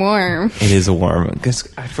so warm. It is warm. Because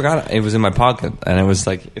I forgot it was in my pocket. And it was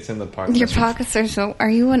like, it's in the pocket. Your pockets are so... Are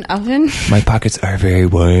you an oven? My pockets are very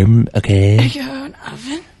warm, okay? Are you an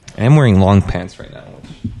oven? I'm wearing long pants right now.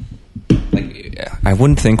 I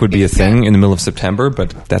wouldn't think would be a thing in the middle of September,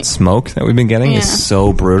 but that smoke that we've been getting is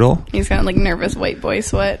so brutal. He's got like nervous white boy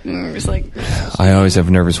sweat, and you're just like... I always have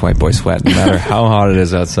nervous white boy sweat, no matter how hot it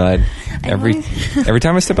is outside. Every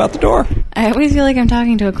time I step out the door. I always feel like I'm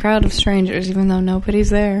talking to a crowd of strangers, even though nobody's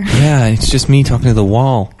there. Yeah, it's just me talking to the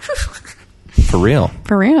wall. For real.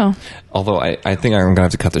 For real. Although I think I'm going to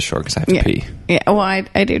have to cut this short because I have to pee. Yeah, well, I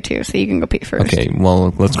do too, so you can go pee first. Okay,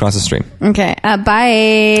 well, let's cross the stream. Okay, bye.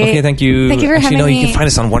 Okay, thank you. Thank you for having me. You can find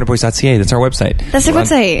us on wonderboys.ca. That's our website. That's our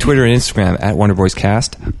website. Twitter and Instagram at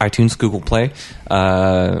WonderboysCast, iTunes, Google Play,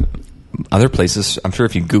 other places. I'm sure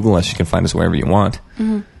if you Google us, you can find us wherever you want.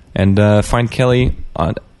 Mm-hmm. And find Kelly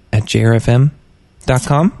at jrfm.com.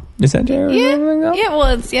 Is that JRFM? Yeah,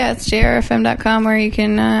 well, it's jrfm.com where you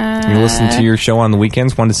can... you listen to your show on the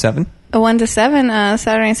weekends, 1 to 7? 1 to 7,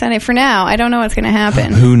 Saturday and Sunday. For now, I don't know what's going to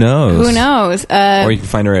happen. Who knows? Or you can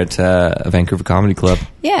find her at Vancouver Comedy Club.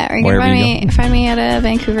 Yeah, or you can find me at a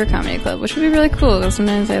Vancouver Comedy Club, which would be really cool, because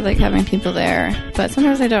sometimes I like having people there, but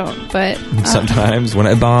sometimes I don't. But sometimes when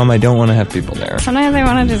I bomb, I don't want to have people there. Sometimes I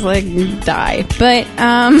want to just, like, die. But,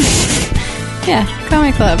 Yeah,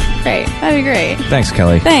 Comic Club. Great. That'd be great. Thanks,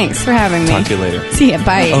 Kelly. Thanks for having me. Talk to you later. See ya.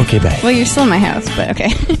 Bye. Okay, bye. Well, you're still in my house, but okay.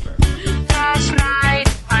 Last night,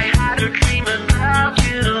 I had a dream about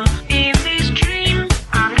you. In this dream,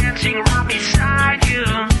 I'm dancing right beside you.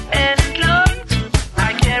 And it looked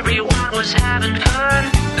like everyone was having fun.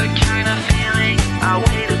 The kind of feeling I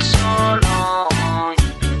waited so long.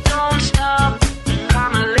 Don't stop,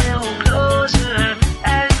 come a little closer.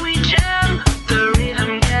 As we jam, the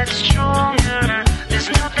rhythm gets stronger. There's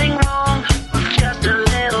nothing wrong with just a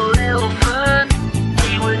little fun.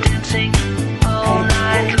 We were dancing all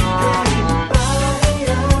night long. Body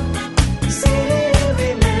up, say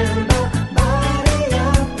remember. Body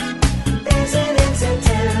up, dancing in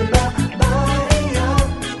September. Body up,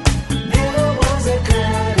 never was a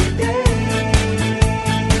cloudy day.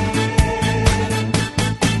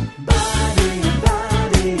 Body,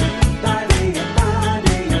 body, body,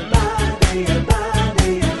 body, body,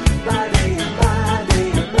 body, body,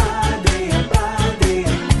 body,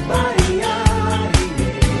 body,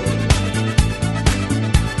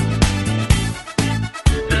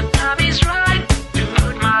 The time is right to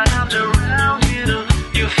put my arms around you.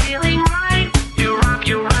 You're feeling right, you wrap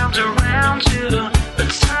your arms around you.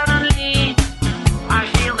 But suddenly, I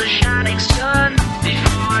feel the shining sun.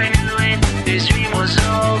 Before I knew it, this dream was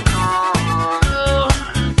all gone. Oh,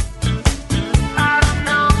 I don't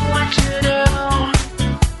know what to do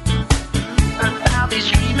about this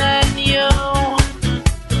dream and you.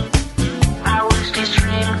 I wish this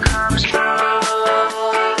dream comes true.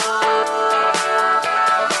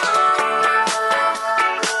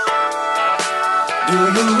 Do you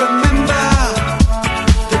remember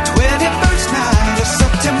the 21st night of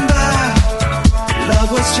September? Love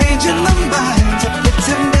was changing the minds of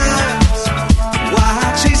pretenders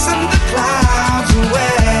while chasing the clouds.